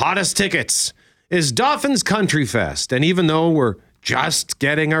 one of the hottest tickets is Dauphin's Countryfest. And even though we're just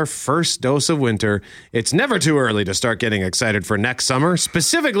getting our first dose of winter. It's never too early to start getting excited for next summer,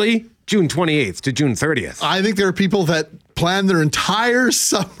 specifically June 28th to June 30th. I think there are people that plan their entire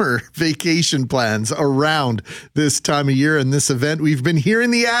summer vacation plans around this time of year and this event. We've been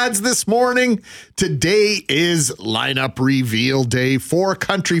hearing the ads this morning. Today is lineup reveal day for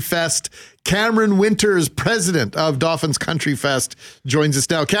Countryfest. Cameron Winters, president of Dauphin's Countryfest, joins us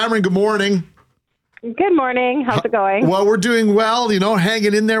now. Cameron, good morning. Good morning. How's it going? Well, we're doing well,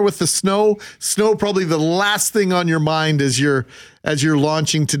 hanging in there with the snow. Snow probably the last thing on your mind as you're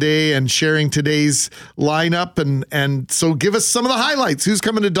launching today and sharing today's lineup. And so give us some of the highlights. Who's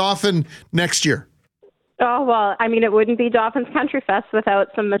coming to Dauphin next year? Oh, well, I mean, it wouldn't be Dauphin's Countryfest without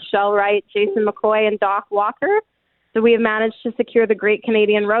some Michelle Wright, Jason McCoy, and Doc Walker. So we have managed to secure the Great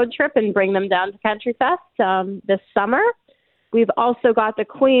Canadian Road Trip and bring them down to Countryfest this summer. We've also got the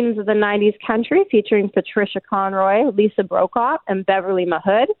Queens of the 90s Country featuring Patricia Conroy, Lisa Brokaw, and Beverly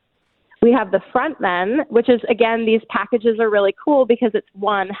Mahood. We have the Frontmen, which is, again, these packages are really cool because it's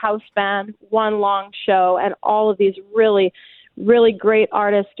one house band, one long show, and all of these really, really great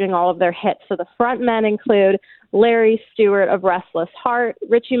artists doing all of their hits. So the Frontmen include Larry Stewart of Restless Heart,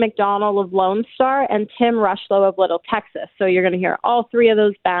 Richie McDonald of Lone Star, and Tim Rushlow of Little Texas. So you're going to hear all three of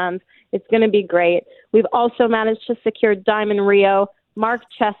those bands. It's going to be great. We've also managed to secure Diamond Rio, Mark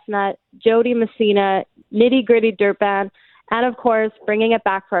Chestnut, Jody Messina, Nitty Gritty Dirt Band, and of course, bringing it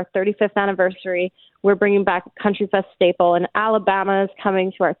back for our 35th anniversary, we're bringing back a Countryfest staple, and Alabama is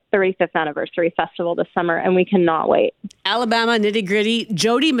coming to our 35th anniversary festival this summer, and we cannot wait. Alabama, Nitty Gritty,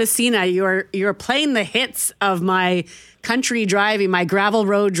 Jody Messina, you're playing the hits of my country driving, my gravel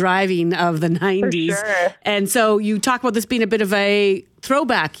road driving of the 90s. For sure. And so you talk about this being a bit of a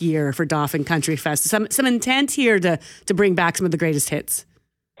throwback year for Dauphin Countryfest. Some intent here to bring back some of the greatest hits.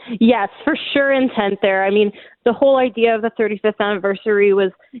 Yes, for sure intent there. I mean, the whole idea of the 35th anniversary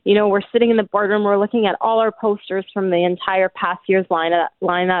was, we're sitting in the boardroom, we're looking at all our posters from the entire past year's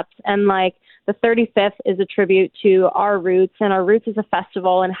lineups, and the 35th is a tribute to our roots, and our roots as a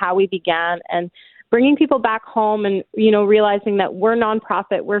festival and how we began, and bringing people back home and, realizing that we're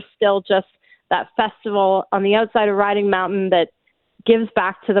nonprofit, we're still just that festival on the outside of Riding Mountain that gives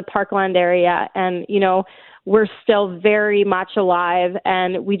back to the Parkland area, and, we're still very much alive,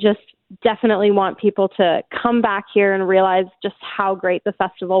 and we just definitely want people to come back here and realize just how great the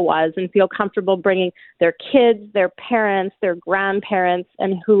festival was and feel comfortable bringing their kids, their parents, their grandparents,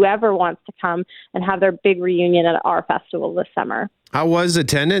 and whoever wants to come and have their big reunion at our festival this summer. How was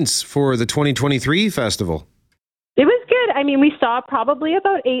attendance for the 2023 festival? It was good. I mean, we saw probably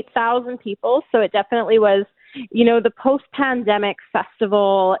about 8,000 people, so it definitely was. The post-pandemic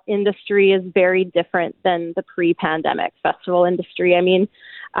festival industry is very different than the pre-pandemic festival industry. I mean,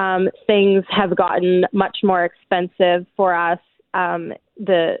 things have gotten much more expensive for us.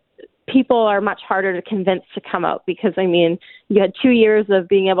 The people are much harder to convince to come out because, you had 2 years of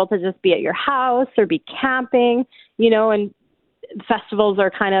being able to just be at your house or be camping, and festivals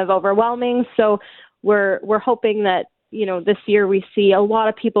are kind of overwhelming. So we're hoping that, this year we see a lot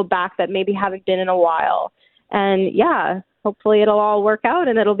of people back that maybe haven't been in a while. And hopefully it'll all work out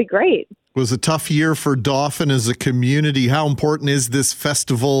and it'll be great. It was a tough year for Dauphin as a community. How important is this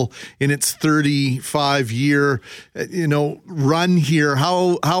festival in its 35-year, run here?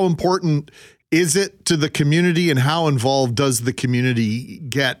 How important is it to the community, and how involved does the community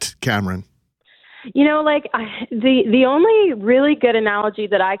get, Cameron? The only really good analogy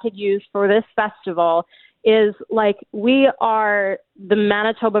that I could use for this festival is we are the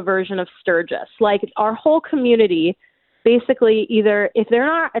Manitoba version of Sturgis. Our whole community, basically, either if they're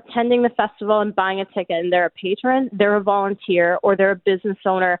not attending the festival and buying a ticket and they're a patron, they're a volunteer, or they're a business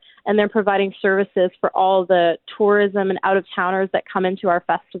owner and they're providing services for all the tourism and out-of-towners that come into our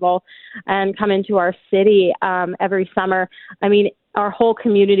festival and come into our city every summer. Our whole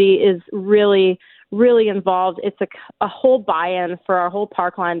community is really involved. It's a whole buy-in for our whole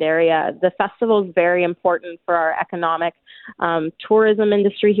Parkland area. The festival is very important for our economic tourism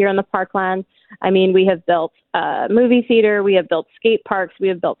industry here in the Parkland. We have built a movie theater, we have built skate parks, we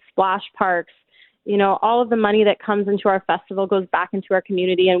have built splash parks. All of the money that comes into our festival goes back into our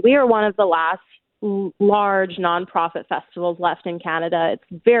community, and we are one of the last large nonprofit festivals left in Canada.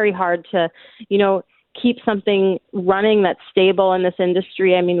 It's very hard to, keep something running that's stable in this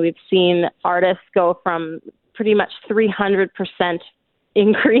industry. We've seen artists go from pretty much 300%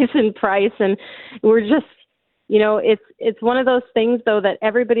 increase in price, and we're just, it's one of those things though that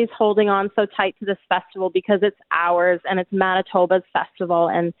everybody's holding on so tight to this festival because it's ours and it's Manitoba's festival,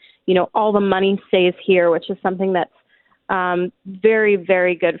 and all the money stays here, which is something that's very,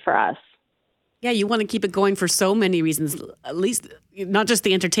 very good for us. Yeah, you want to keep it going for so many reasons, at least not just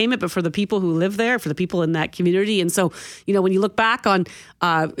the entertainment, but for the people who live there, for the people in that community. And so, when you look back on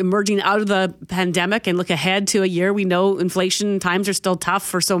emerging out of the pandemic and look ahead to a year, we know inflation times are still tough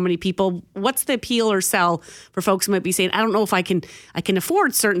for so many people. What's the appeal or sell for folks who might be saying, I don't know if I can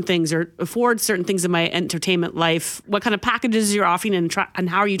afford certain things or afford certain things in my entertainment life? What kind of packages you're offering and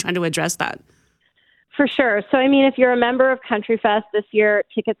how are you trying to address that? For sure. So, if you're a member of Countryfest this year,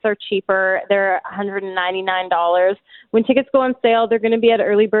 tickets are cheaper. They're $199. When tickets go on sale, they're going to be at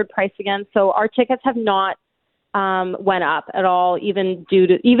early bird price again. So our tickets have not went up at all, even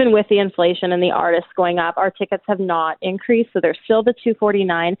with the inflation and the artists going up. Our tickets have not increased, so they're still the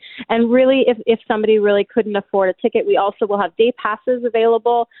 $249. And really, if somebody really couldn't afford a ticket, we also will have day passes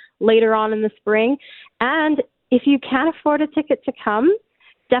available later on in the spring. And if you can't afford a ticket to come,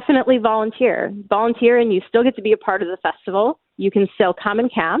 definitely volunteer, and you still get to be a part of the festival. You can still come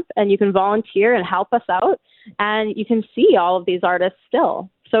and camp, and you can volunteer and help us out, and you can see all of these artists still.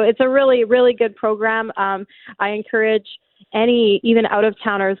 So it's a really, really good program. I encourage even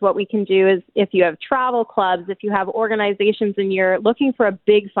out-of-towners, what we can do is if you have travel clubs, if you have organizations and you're looking for a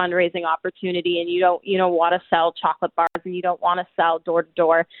big fundraising opportunity and you don't want to sell chocolate bars and you don't want to sell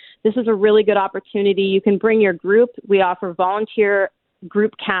door-to-door, this is a really good opportunity. You can bring your group. We offer volunteer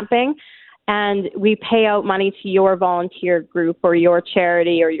group camping, and we pay out money to your volunteer group or your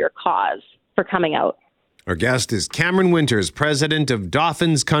charity or your cause for coming out. Our guest is Cameron Winters, president of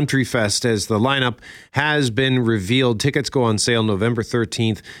Dauphin's Countryfest, as the lineup has been revealed. Tickets go on sale November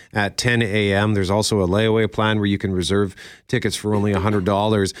 13th at 10 a.m. There's also a layaway plan where you can reserve tickets for only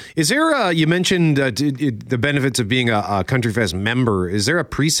 $100. Is there you mentioned the benefits of being a Countryfest member. Is there a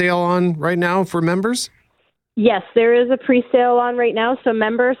pre-sale on right now for members? Yes, there is a pre-sale on right now. So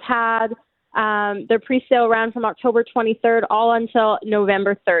members had their pre-sale ran from October 23rd all until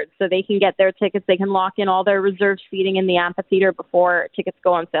November 3rd. So they can get their tickets. They can lock in all their reserved seating in the amphitheater before tickets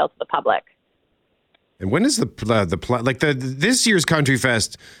go on sale to the public. And when is this year's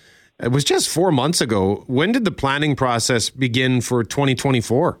Countryfest? It was just 4 months ago. When did the planning process begin for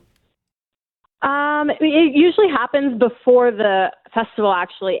 2024? It usually happens before the festival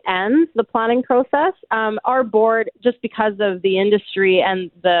actually ends, the planning process. Our board, just because of the industry and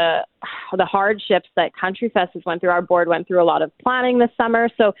the hardships that Countryfest has went through, our board went through a lot of planning this summer.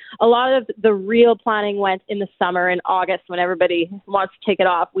 So a lot of the real planning went in the summer, in August, when everybody wants to take it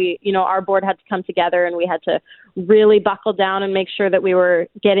off. Our board had to come together and we had to really buckle down and make sure that we were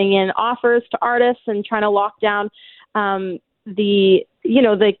getting in offers to artists and trying to lock down the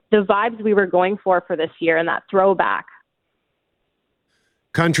vibes we were going for this year and that throwback.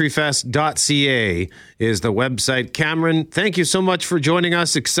 Countryfest.ca is the website. Cameron, thank you so much for joining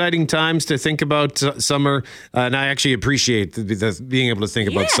us. Exciting times to think about summer. And I actually appreciate being able to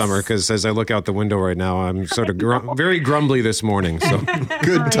think about summer, because as I look out the window right now, I'm sort of very grumbly this morning. So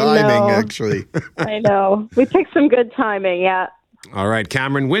good timing, actually. I know. We picked some good timing, yeah. All right.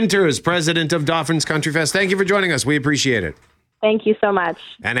 Cameron Winters, president of Dauphin's Countryfest. Thank you for joining us. We appreciate it. Thank you so much.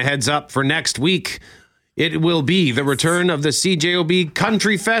 And a heads up for next week. It will be the return of the CJOB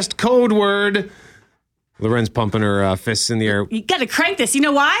Countryfest code word. Loren's pumping her fists in the air. You got to crank this. You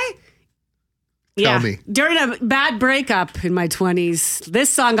know why? Tell me. During a bad breakup in my 20s, this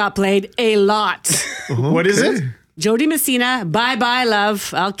song got played a lot. What is it? Jody Messina, Bye Bye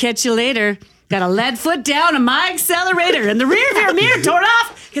Love, I'll catch you later. Got a lead foot down on my accelerator and the rear view mirror tore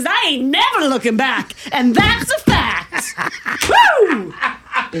off because I ain't never looking back. And that's a fact. Woo!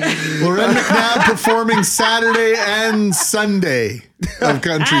 Loren McNabb performing Saturday and Sunday of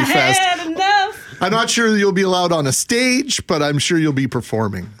Countryfest. I had enough. I'm not sure you'll be allowed on a stage, but I'm sure you'll be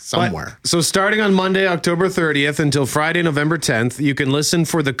performing somewhere. So starting on Monday, October 30th until Friday, November 10th, you can listen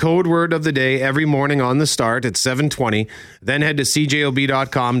for the code word of the day every morning on the start at 7:20. Then head to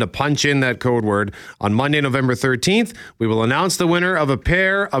cjob.com to punch in that code word. On Monday, November 13th, we will announce the winner of a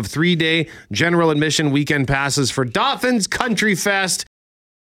pair of 3-day general admission weekend passes for Dauphin's Countryfest.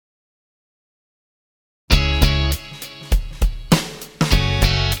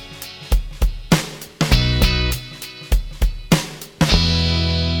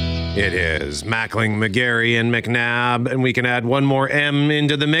 It is Mackling, McGarry, and McNabb, and we can add one more M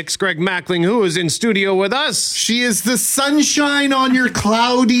into the mix. Greg Mackling, who is in studio with us. She is the sunshine on your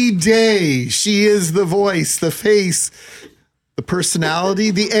cloudy day. She is the voice, the face, the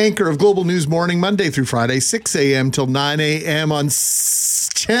personality, the anchor of Global News Morning, Monday through Friday, 6 a.m. till 9 a.m. on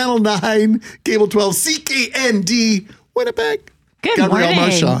Channel 9, Cable 12, CKND, Winnipeg. Good Gabrielle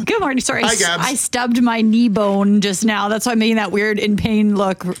morning. Marchand. Good morning. Sorry, Hi, Gabs. I stubbed my knee bone just now. That's why I'm making that weird in pain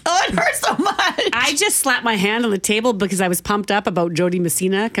look. Oh, it hurts so much. I just slapped my hand on the table because I was pumped up about Jody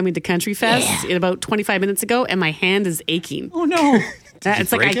Messina coming to Countryfest in about 25 minutes ago, and my hand is aching. Oh, no. It's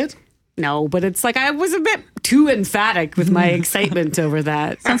break it? No, but it's like I was a bit too emphatic with my excitement over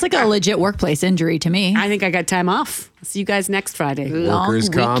that. Sounds like a legit workplace injury to me. I think I got time off. I'll see you guys next Friday. Workers'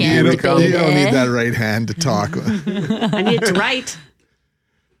 comp. You don't need that right hand to talk with. I need to write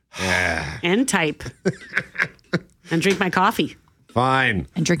Yeah. and type and drink my coffee. Fine.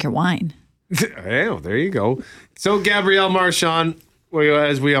 And drink your wine. Oh, there you go. So, Gabrielle Marchand,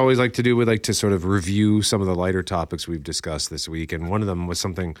 as we always like to do, we like to sort of review some of the lighter topics we've discussed this week. And one of them was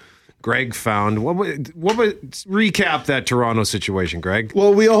something Greg found. What would recap that Toronto situation, Greg?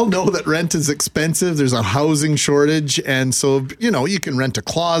 Well, we all know that rent is expensive. There's a housing shortage. And so, you can rent a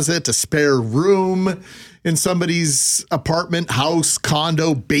closet, a spare room in somebody's apartment, house,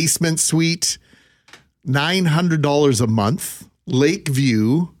 condo, basement suite. $900 a month,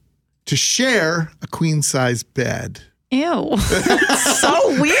 Lakeview, to share a queen-size bed. Ew.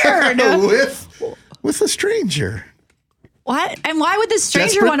 So weird. with a stranger. What? And why would this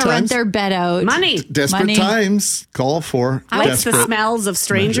stranger Desperate want to rent times. their bed out? Money. Desperate times call for I like desperate the smells of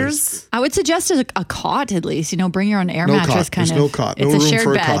strangers. measures. I would suggest a cot at least. Bring your own air No mattress cot. kind There's of. no cot. It's No a room shared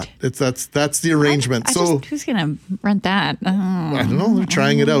for a bed. cot. That's the arrangement. Who's going to rent that? I don't know. They're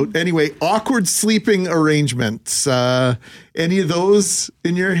trying it out. Anyway, awkward sleeping arrangements. Any of those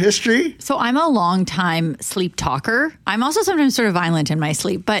in your history? So I'm a long time sleep talker. I'm also sometimes sort of violent in my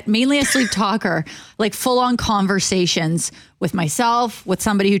sleep, but mainly a sleep talker, like full on conversations with myself, with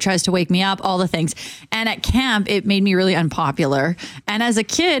somebody who tries to wake me up, all the things. And at camp, it made me really unpopular. And as a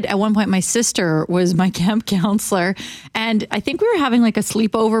kid, at one point, my sister was my camp counselor. And I think we were having like a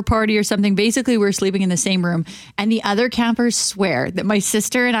sleepover party or something. Basically, we were sleeping in the same room. And the other campers swear that my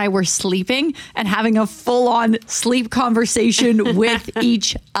sister and I were sleeping and having a full on sleep conversation with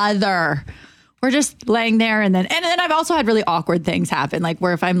each other. We're just laying there and then I've also had really awkward things happen, like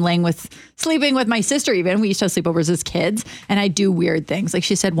where if I'm sleeping with my sister, even we used to have sleepovers as kids, and I do weird things. Like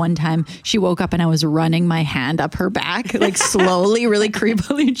she said one time she woke up and I was running my hand up her back, like slowly, really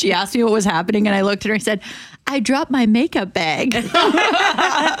creepily. And she asked me what was happening, and I looked at her and said, I dropped my makeup bag.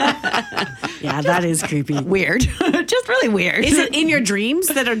 Yeah, that is creepy. Weird. Just really weird. Is it in your dreams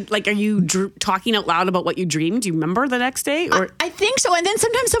that are like, are you talking out loud about what you dreamed? Do you remember the next day? Or I think so. And then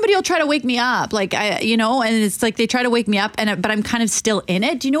sometimes somebody will try to wake me up, like, and it's like they try to wake me up, but I'm kind of still in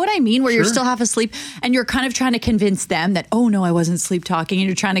it. Do you know what I mean? Where you're still half asleep and you're kind of trying to convince them that, oh no, I wasn't sleep talking. And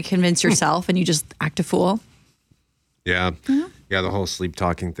you're trying to convince yourself and you just act a fool. Yeah. Yeah, the whole sleep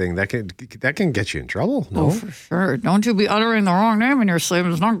talking thing, that can get you in trouble. No? Oh, for sure. Don't you be uttering the wrong name in your sleep.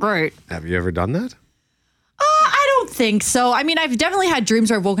 It's not great. Have you ever done that? I don't think so. I mean, I've definitely had dreams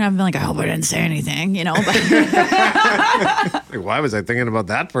where I've woken up and been like, I hope I didn't say anything, But Like, why was I thinking about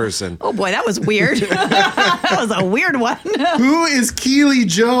that person? Oh boy, that was weird. That was a weird one. Who is Keely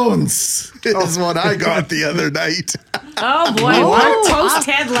Jones? Is what I got the other night. oh boy, what post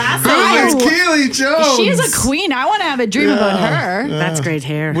Ted Lasso? Who is Keely Jones? She is a queen. I want to have a dream about her. That's great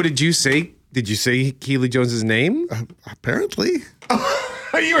hair. What did you say? Did you say Keely Jones's name? Apparently.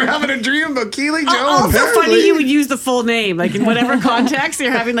 You were having a dream about Keely Jones. Also funny you would use the full name. Like in whatever context,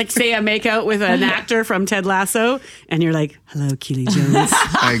 you're having like, say, a makeout with an actor from Ted Lasso, and you're like, hello, Keely Jones.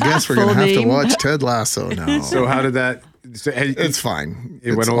 I guess we're going to have to watch Ted Lasso now. So how did that... It's fine.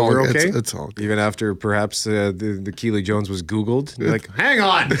 It went over okay? It's all good. Even after perhaps the Keely Jones was Googled? You're like, hang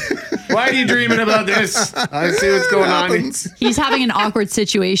on. Why are you dreaming about this? I see what's going on. He's having an awkward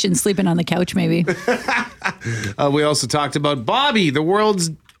situation, sleeping on the couch maybe. We also talked about Bobby, the world's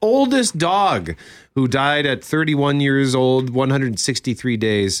oldest dog, who died at 31 years old, 163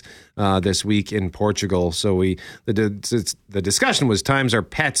 days this week in Portugal. So the discussion was times our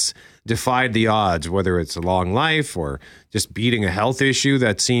pets defied the odds, whether it's a long life or just beating a health issue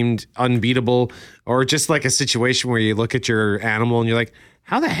that seemed unbeatable, or just like a situation where you look at your animal and you're like,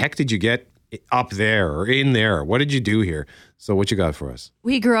 how the heck did you get up there or in there? What did you do here? So what you got for us?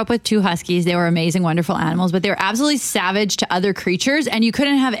 We grew up with 2 huskies. They were amazing, wonderful animals, but they were absolutely savage to other creatures. And you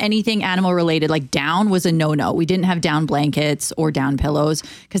couldn't have anything animal related. Like down was a no-no. We didn't have down blankets or down pillows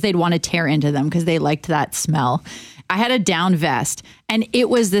because they'd want to tear into them because they liked that smell. I had a down vest, and I think it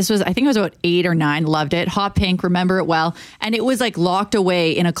was about 8 or 9, loved it. Hot pink, remember it well. And it was like locked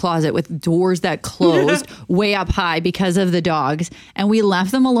away in a closet with doors that closed way up high because of the dogs. And we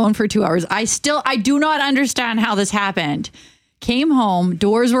left them alone for 2 hours. I do not understand how this happened. Came home,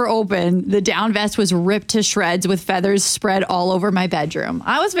 doors were open, the down vest was ripped to shreds with feathers spread all over my bedroom.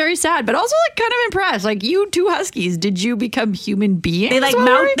 I was very sad, but also like kind of impressed. Like, you two huskies, did you become human beings?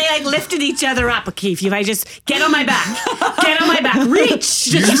 They lifted each other up. Okay, if I just get on my back,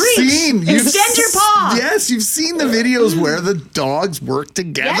 reach, extend your paw. Yes, you've seen the videos where the dogs work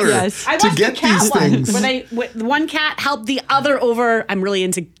together to get these things. Where one cat helped the other over. I'm really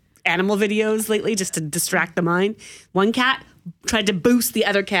into animal videos lately, just to distract the mind. One cat tried to boost the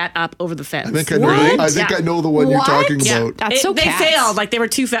other cat up over the fence. I think I know the one you're talking about. That's so they failed. Like, they were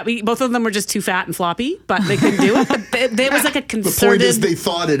too fat. Both of them were just too fat and floppy, but they couldn't do it. But there was like a concerted... The point is they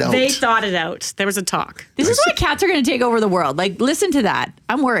thought it out. They thought it out. There was a talk. This is why cats are going to take over the world. Like, listen to that.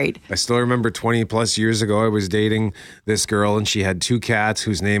 I'm worried. I still remember 20 plus years ago, I was dating this girl and she had two cats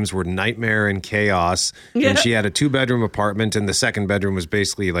whose names were Nightmare and Chaos. Yeah. And she had a 2-bedroom apartment, and the second bedroom was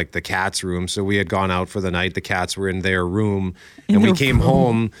basically like the cat's room. So we had gone out for the night. The cats were in their room. And we came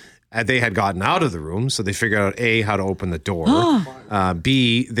home. They had gotten out of the room, so they figured out A, how to open the door.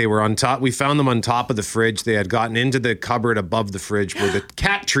 B, they were on top. We found them on top of the fridge. They had gotten into the cupboard above the fridge where the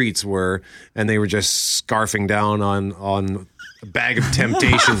cat treats were, and they were just scarfing down on a bag of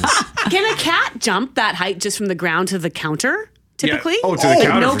temptations. Can a cat jump that height just from the ground to the counter, typically? Yeah. Oh, to the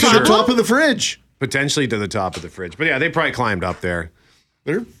counter, no for problem? sure. To the top of the fridge. Potentially to the top of the fridge. But yeah, they probably climbed up there.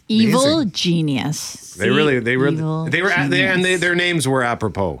 They're evil amazing. Genius. Their names were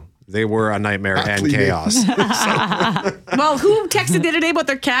apropos. They were a nightmare and chaos. Well, who texted the other day about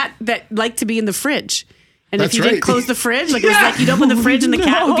their cat that liked to be in the fridge? And That's if you right. didn't close the fridge, like it was like you'd open the fridge and the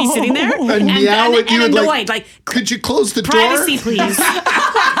cat would be sitting there And meow at you and annoyed. Like, could you close the privacy, door? please.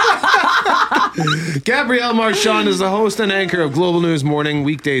 Gabrielle Marchand is the host and anchor of Global News Morning,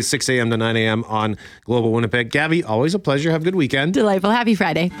 weekdays 6 a.m. to 9 a.m. on Global Winnipeg. Gabby, always a pleasure. Have a good weekend. Delightful. Happy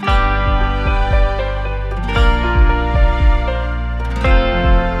Friday.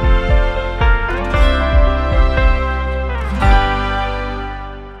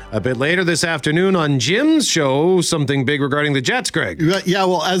 A bit later this afternoon on Jim's show, something big regarding the Jets, Greg. Yeah,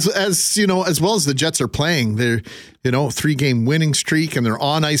 well, as you know, as well as the Jets are playing, they're 3-game winning streak, and their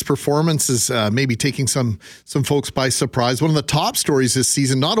on ice performance is maybe taking some folks by surprise. One of the top stories this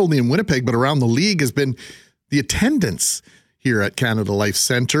season, not only in Winnipeg but around the league, has been the attendance here at Canada Life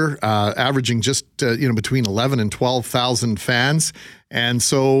Centre, averaging just between 11 and 12,000 fans. And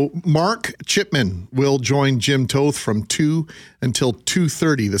so Mark Chipman will join Jim Toth from 2 until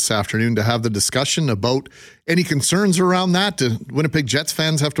 2:30 this afternoon to have the discussion about any concerns around that. Do Winnipeg Jets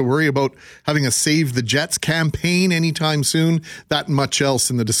fans have to worry about having a Save the Jets campaign anytime soon? That and much else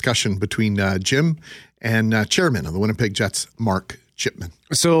in the discussion between Jim and chairman of the Winnipeg Jets, Mark Chipman.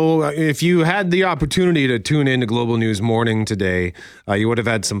 So if you had the opportunity to tune into Global News Morning today, you would have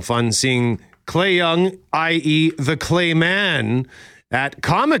had some fun seeing Clay Young, i.e. the Clay Man, at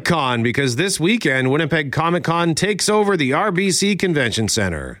Comiccon, because this weekend, Winnipeg Comiccon takes over the RBC Convention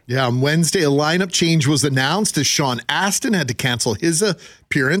Center. Yeah, on Wednesday, a lineup change was announced as Sean Astin had to cancel his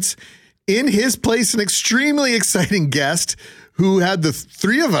appearance. In his place, an extremely exciting guest who had the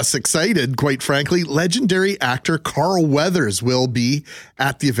three of us excited, quite frankly. Legendary actor Carl Weathers will be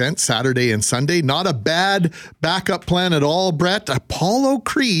at the event Saturday and Sunday. Not a bad backup plan at all, Brett. Apollo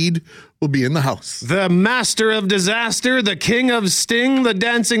Creed will be in the house. The Master of Disaster, the King of Sting, the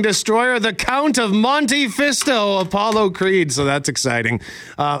Dancing Destroyer, the Count of Monte Fisto, Apollo Creed. So that's exciting.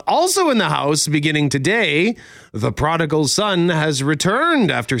 Also in the house, beginning today, the Prodigal Son has returned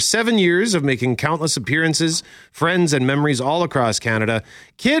after 7 years of making countless appearances, friends, and memories all across Canada.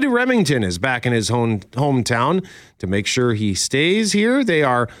 Kid Remington is back in his hometown. To make sure he stays here, they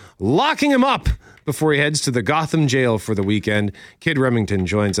are locking him up before he heads to the Gotham jail for the weekend. Kid Remington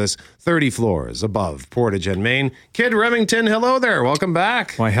joins us 30 floors above Portage and Main. Kid Remington, hello there. Welcome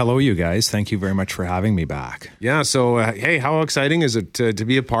back. Why, hello, you guys. Thank you very much for having me back. Yeah, so, hey, how exciting is it to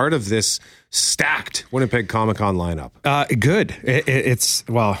be a part of this stacked Winnipeg Comic-Con lineup? Good. It's,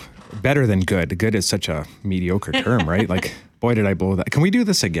 well, better than good. Good is such a mediocre term, right? Like, boy, did I blow that. Can we do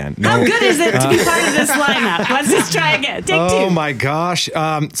this again? No. How good is it to be part of this lineup? Let's just try again. Take two. Oh, my gosh.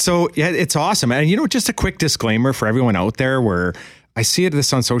 So, yeah, it's awesome. And, just a quick disclaimer for everyone out there where I see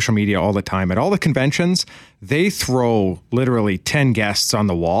this on social media all the time. At all the conventions, they throw literally 10 guests on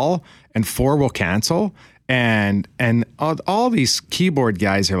the wall and 4 will cancel. And all these keyboard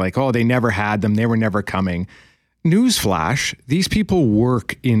guys are like, oh, they never had them. They were never coming. Newsflash, these people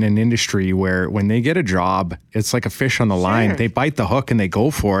work in an industry where when they get a job, it's like a fish on the line. They bite the hook and they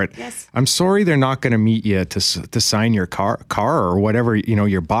go for it. Yes. I'm sorry they're not going to meet you to sign your car or whatever,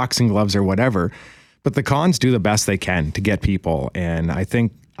 your boxing gloves or whatever. But the cons do the best they can to get people. And I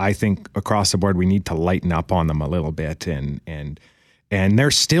think I think across the board we need to lighten up on them a little bit, and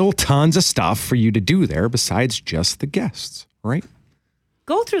there's still tons of stuff for you to do there besides just the guests, right?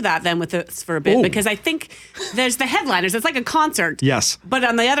 Go through that then with us for a bit, because I think there's the headliners. It's like a concert. Yes. But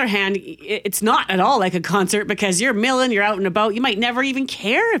on the other hand, it's not at all like a concert because you're milling, you're out and about. You might never even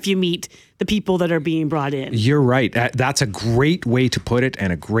care if you meet the people that are being brought in. You're right. That's a great way to put it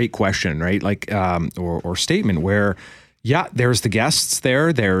and a great question, right? Like, or statement where, yeah, there's the guests there.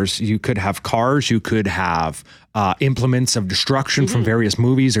 You could have cars, you could have implements of destruction from various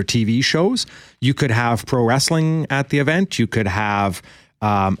movies or TV shows. You could have pro wrestling at the event. You could have,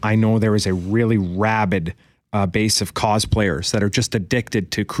 I know there is a really rabid base of cosplayers that are just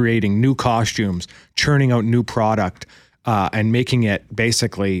addicted to creating new costumes, churning out new product, and making it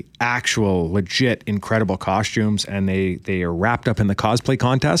basically actual, legit, incredible costumes. And they are wrapped up in the cosplay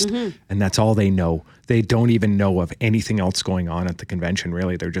contest, and that's all they know. They don't even know of anything else going on at the convention.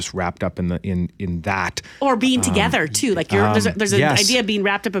 Really, they're just wrapped up in that. Or being together too. Like there's an yes. idea of being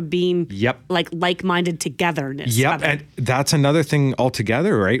wrapped up of being like-minded togetherness. Yep, and that's another thing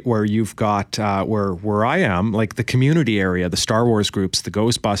altogether, right? Where you've got where I am, like the community area, the Star Wars groups, the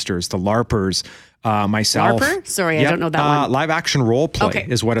Ghostbusters, the LARPers. Myself. LARPer? Sorry, I don't know that one. Live action role play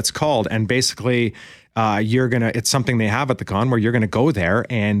is what it's called. And basically, it's something they have at the con where you're going to go there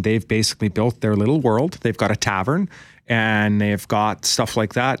and they've basically built their little world. They've got a tavern and they've got stuff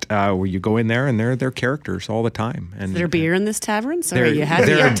like that where you go in there and they're characters all the time. And is there beer in this tavern? Sorry, you had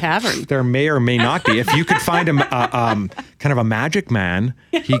to be a tavern. There may or may not be. If you could find kind of a magic man,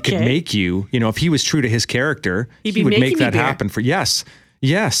 he could make you, if he was true to his character, he would make that happen for, yes,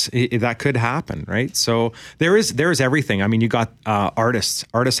 that could happen, right? So there is everything. I mean, you got Artist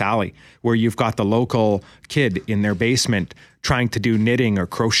Alley, where you've got the local kid in their basement trying to do knitting or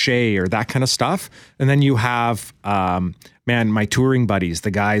crochet or that kind of stuff. And then you have, my touring buddies,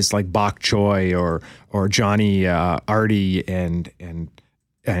 the guys like Bok Choy or Johnny Artie and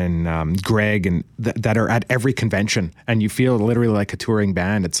Greg and that are at every convention. And you feel literally like a touring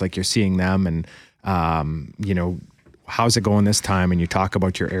band. It's like you're seeing them and, how's it going this time? And you talk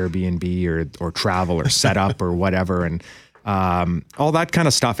about your Airbnb or travel or setup or whatever. And all that kind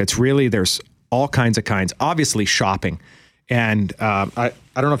of stuff. It's really, there's all kinds. Obviously shopping. And I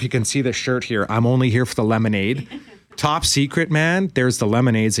don't know if you can see this shirt here. I'm only here for the lemonade. Top secret, man. There's the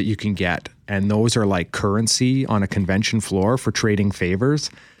lemonades that you can get. And those are like currency on a convention floor for trading favors.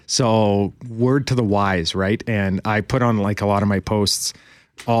 So word to the wise, right? And I put on like a lot of my posts,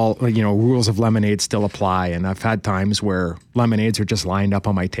 all, rules of lemonade still apply. And I've had times where lemonades are just lined up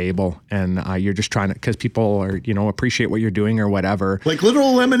on my table and you're just trying to, because people are, appreciate what you're doing or whatever. Like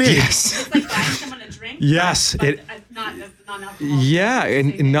literal lemonade. Yes. It's like buying someone a drink. Yes. But not alcohol.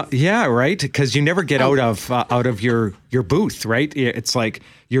 Yeah. Right. Because you never get out of your booth, right? It's like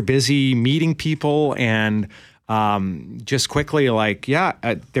you're busy meeting people and just quickly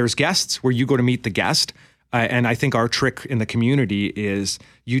there's guests where you go to meet the guest. And I think our trick in the community is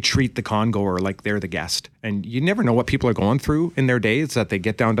you treat the con goer like they're the guest. And you never know what people are going through in their days, that they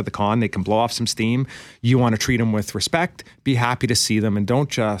get down to the con, they can blow off some steam. You want to treat them with respect, be happy to see them, and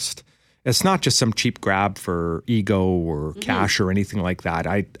it's not just some cheap grab for ego or cash or anything like that.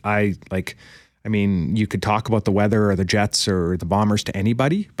 I you could talk about the weather or the Jets or the Bombers to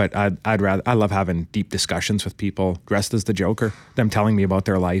anybody, but I love having deep discussions with people dressed as the Joker, them telling me about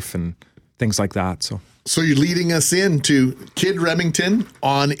their life and things like that. So you're leading us into Kid Remington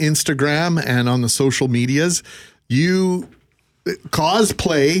on Instagram and on the social medias. You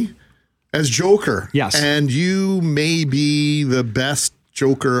cosplay as Joker. Yes. And you may be the best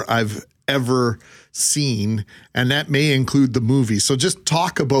Joker I've ever seen, and that may include the movie. So just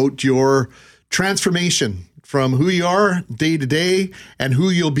talk about your transformation from who you are day to day and who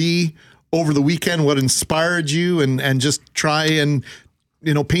you'll be over the weekend, what inspired you, and just try and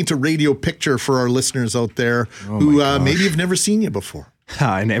paint a radio picture for our listeners out there who maybe have never seen you before.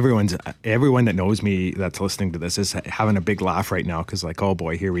 And everyone that knows me that's listening to this is having a big laugh right now because oh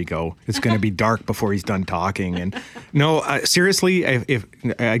boy, here we go. It's going to be dark before he's done talking. And no, seriously, if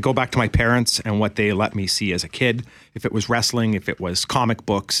I go back to my parents and what they let me see as a kid, if it was wrestling, if it was comic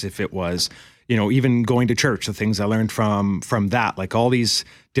books, if it was even going to church, the things I learned from that, like all these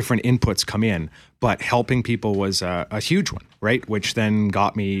different inputs come in, but helping people was a huge one, right? Which then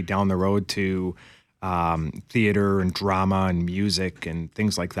got me down the road to theater and drama and music and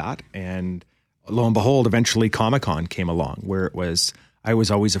things like that. And lo and behold, eventually Comiccon came along where I was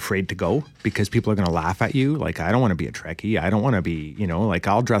always afraid to go because people are going to laugh at you. Like, I don't want to be a Trekkie. I don't want to be,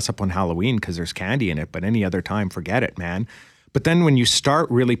 I'll dress up on Halloween because there's candy in it, but any other time, forget it, man. But then when you start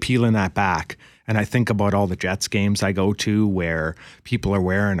really peeling that back And I think about all the Jets games I go to where people are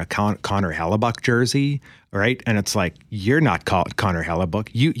wearing a Connor Hellebuck jersey, right? And it's like, you're not Connor Hellebuck.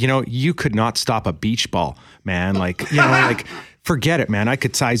 You could not stop a beach ball, man. Like, like forget it, man. I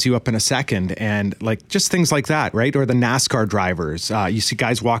could size you up in a second. And like just things like that, right? Or the NASCAR drivers. You see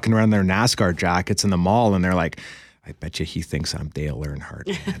guys walking around in their NASCAR jackets in the mall and they're like, I bet you he thinks I'm Dale Earnhardt,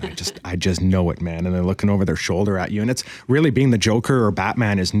 man. I just know it, man. And they're looking over their shoulder at you. And it's really being the Joker or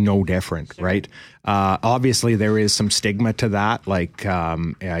Batman is no different, right? Obviously, there is some stigma to that, like,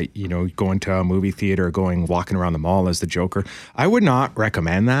 going to a movie theater, walking around the mall as the Joker. I would not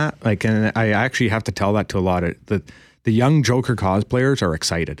recommend that. Like, and I actually have to tell that to a lot of the young Joker cosplayers are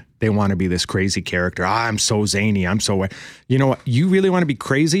excited. They want to be this crazy character. I'm so zany. I'm so, you know what? You really want to be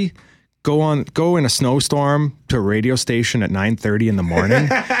crazy? Go in a snowstorm to a radio station at 9:30 in the morning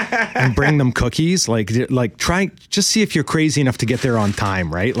and bring them cookies. Like try, just see if you're crazy enough to get there on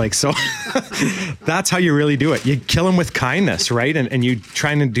time, right? Like, so that's how you really do it. You kill them with kindness, right? And you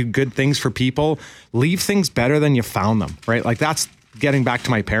trying to do good things for people, leave things better than you found them, right? Like that's getting back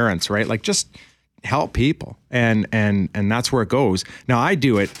to my parents, right? Like just help people. And that's where it goes. Now I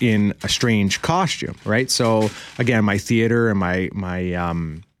do it in a strange costume, right? So again, my theater and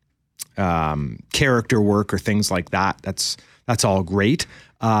my character work or things like that. That's all great.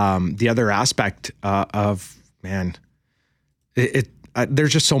 The other aspect of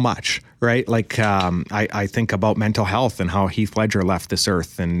there's just so much, right? Like I think about mental health and how Heath Ledger left this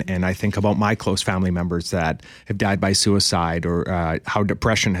earth, and I think about my close family members that have died by suicide or how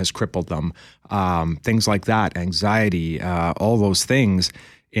depression has crippled them, things like that, anxiety, all those things.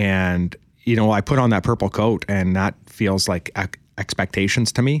 And I put on that purple coat, and that feels like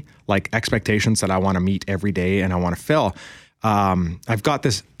expectations to me, like expectations that I want to meet every day and I want to fill. I've got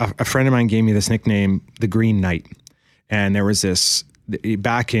this, a friend of mine gave me this nickname, the Green Knight. And there was this,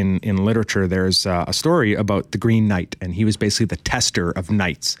 back in literature, there's a story about the Green Knight, and he was basically the tester of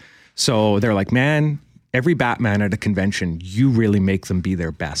knights. So they're like, man, every Batman at a convention, you really make them be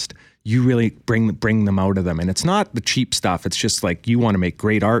their best. You really bring them out of them. And it's not the cheap stuff. It's just like, you want to make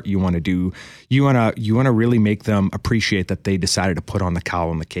great art. You want to really make them appreciate that they decided to put on the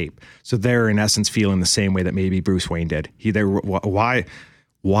cowl and the cape. So they're in essence feeling the same way that maybe Bruce Wayne did.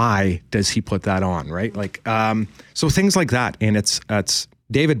 Why does he put that on? Right. Like, so things like that. And it's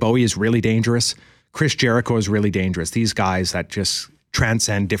David Bowie is really dangerous. Chris Jericho is really dangerous. These guys that just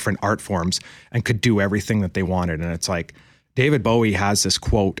transcend different art forms and could do everything that they wanted. And it's like, David Bowie has this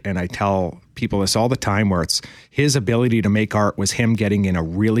quote, and I tell people this all the time, where it's his ability to make art was him getting in a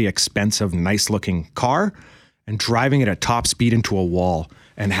really expensive, nice-looking car and driving it at top speed into a wall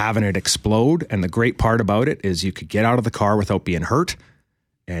and having it explode. And the great part about it is you could get out of the car without being hurt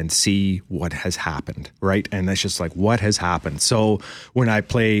and see what has happened, right? And that's just like, what has happened? So when I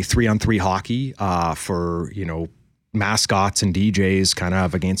play 3-on-3 hockey for, mascots and DJs kind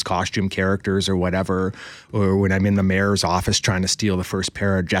of against costume characters or whatever, or when I'm in the mayor's office trying to steal the first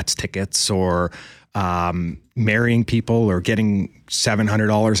pair of Jets tickets, or marrying people, or getting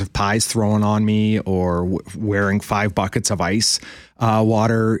 $700 of pies thrown on me, or wearing 5 buckets of ice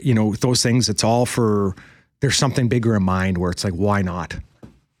water, those things, it's all for, there's something bigger in mind where it's like, why not?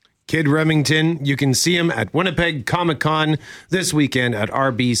 Kid Remington, you can see him at Winnipeg Comiccon this weekend at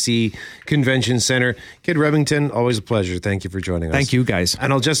RBC Convention Center. Kid Remington, always a pleasure. Thank you for joining us. Thank you, guys.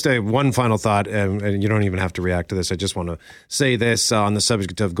 And I'll just say one final thought, and you don't even have to react to this. I just want to say this on the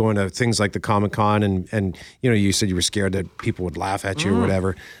subject of going to things like the Comic-Con, and you said you were scared that people would laugh at you or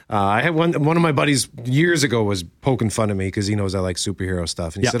whatever. I had one of my buddies years ago was poking fun at me because he knows I like superhero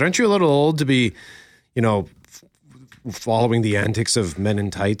stuff. And he said, aren't you a little old to be, following the antics of men in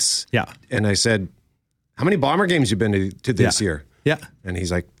tights? Yeah. And I said, how many Bomber games you been to this year? Yeah. And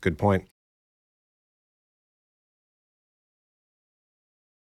he's like, good point.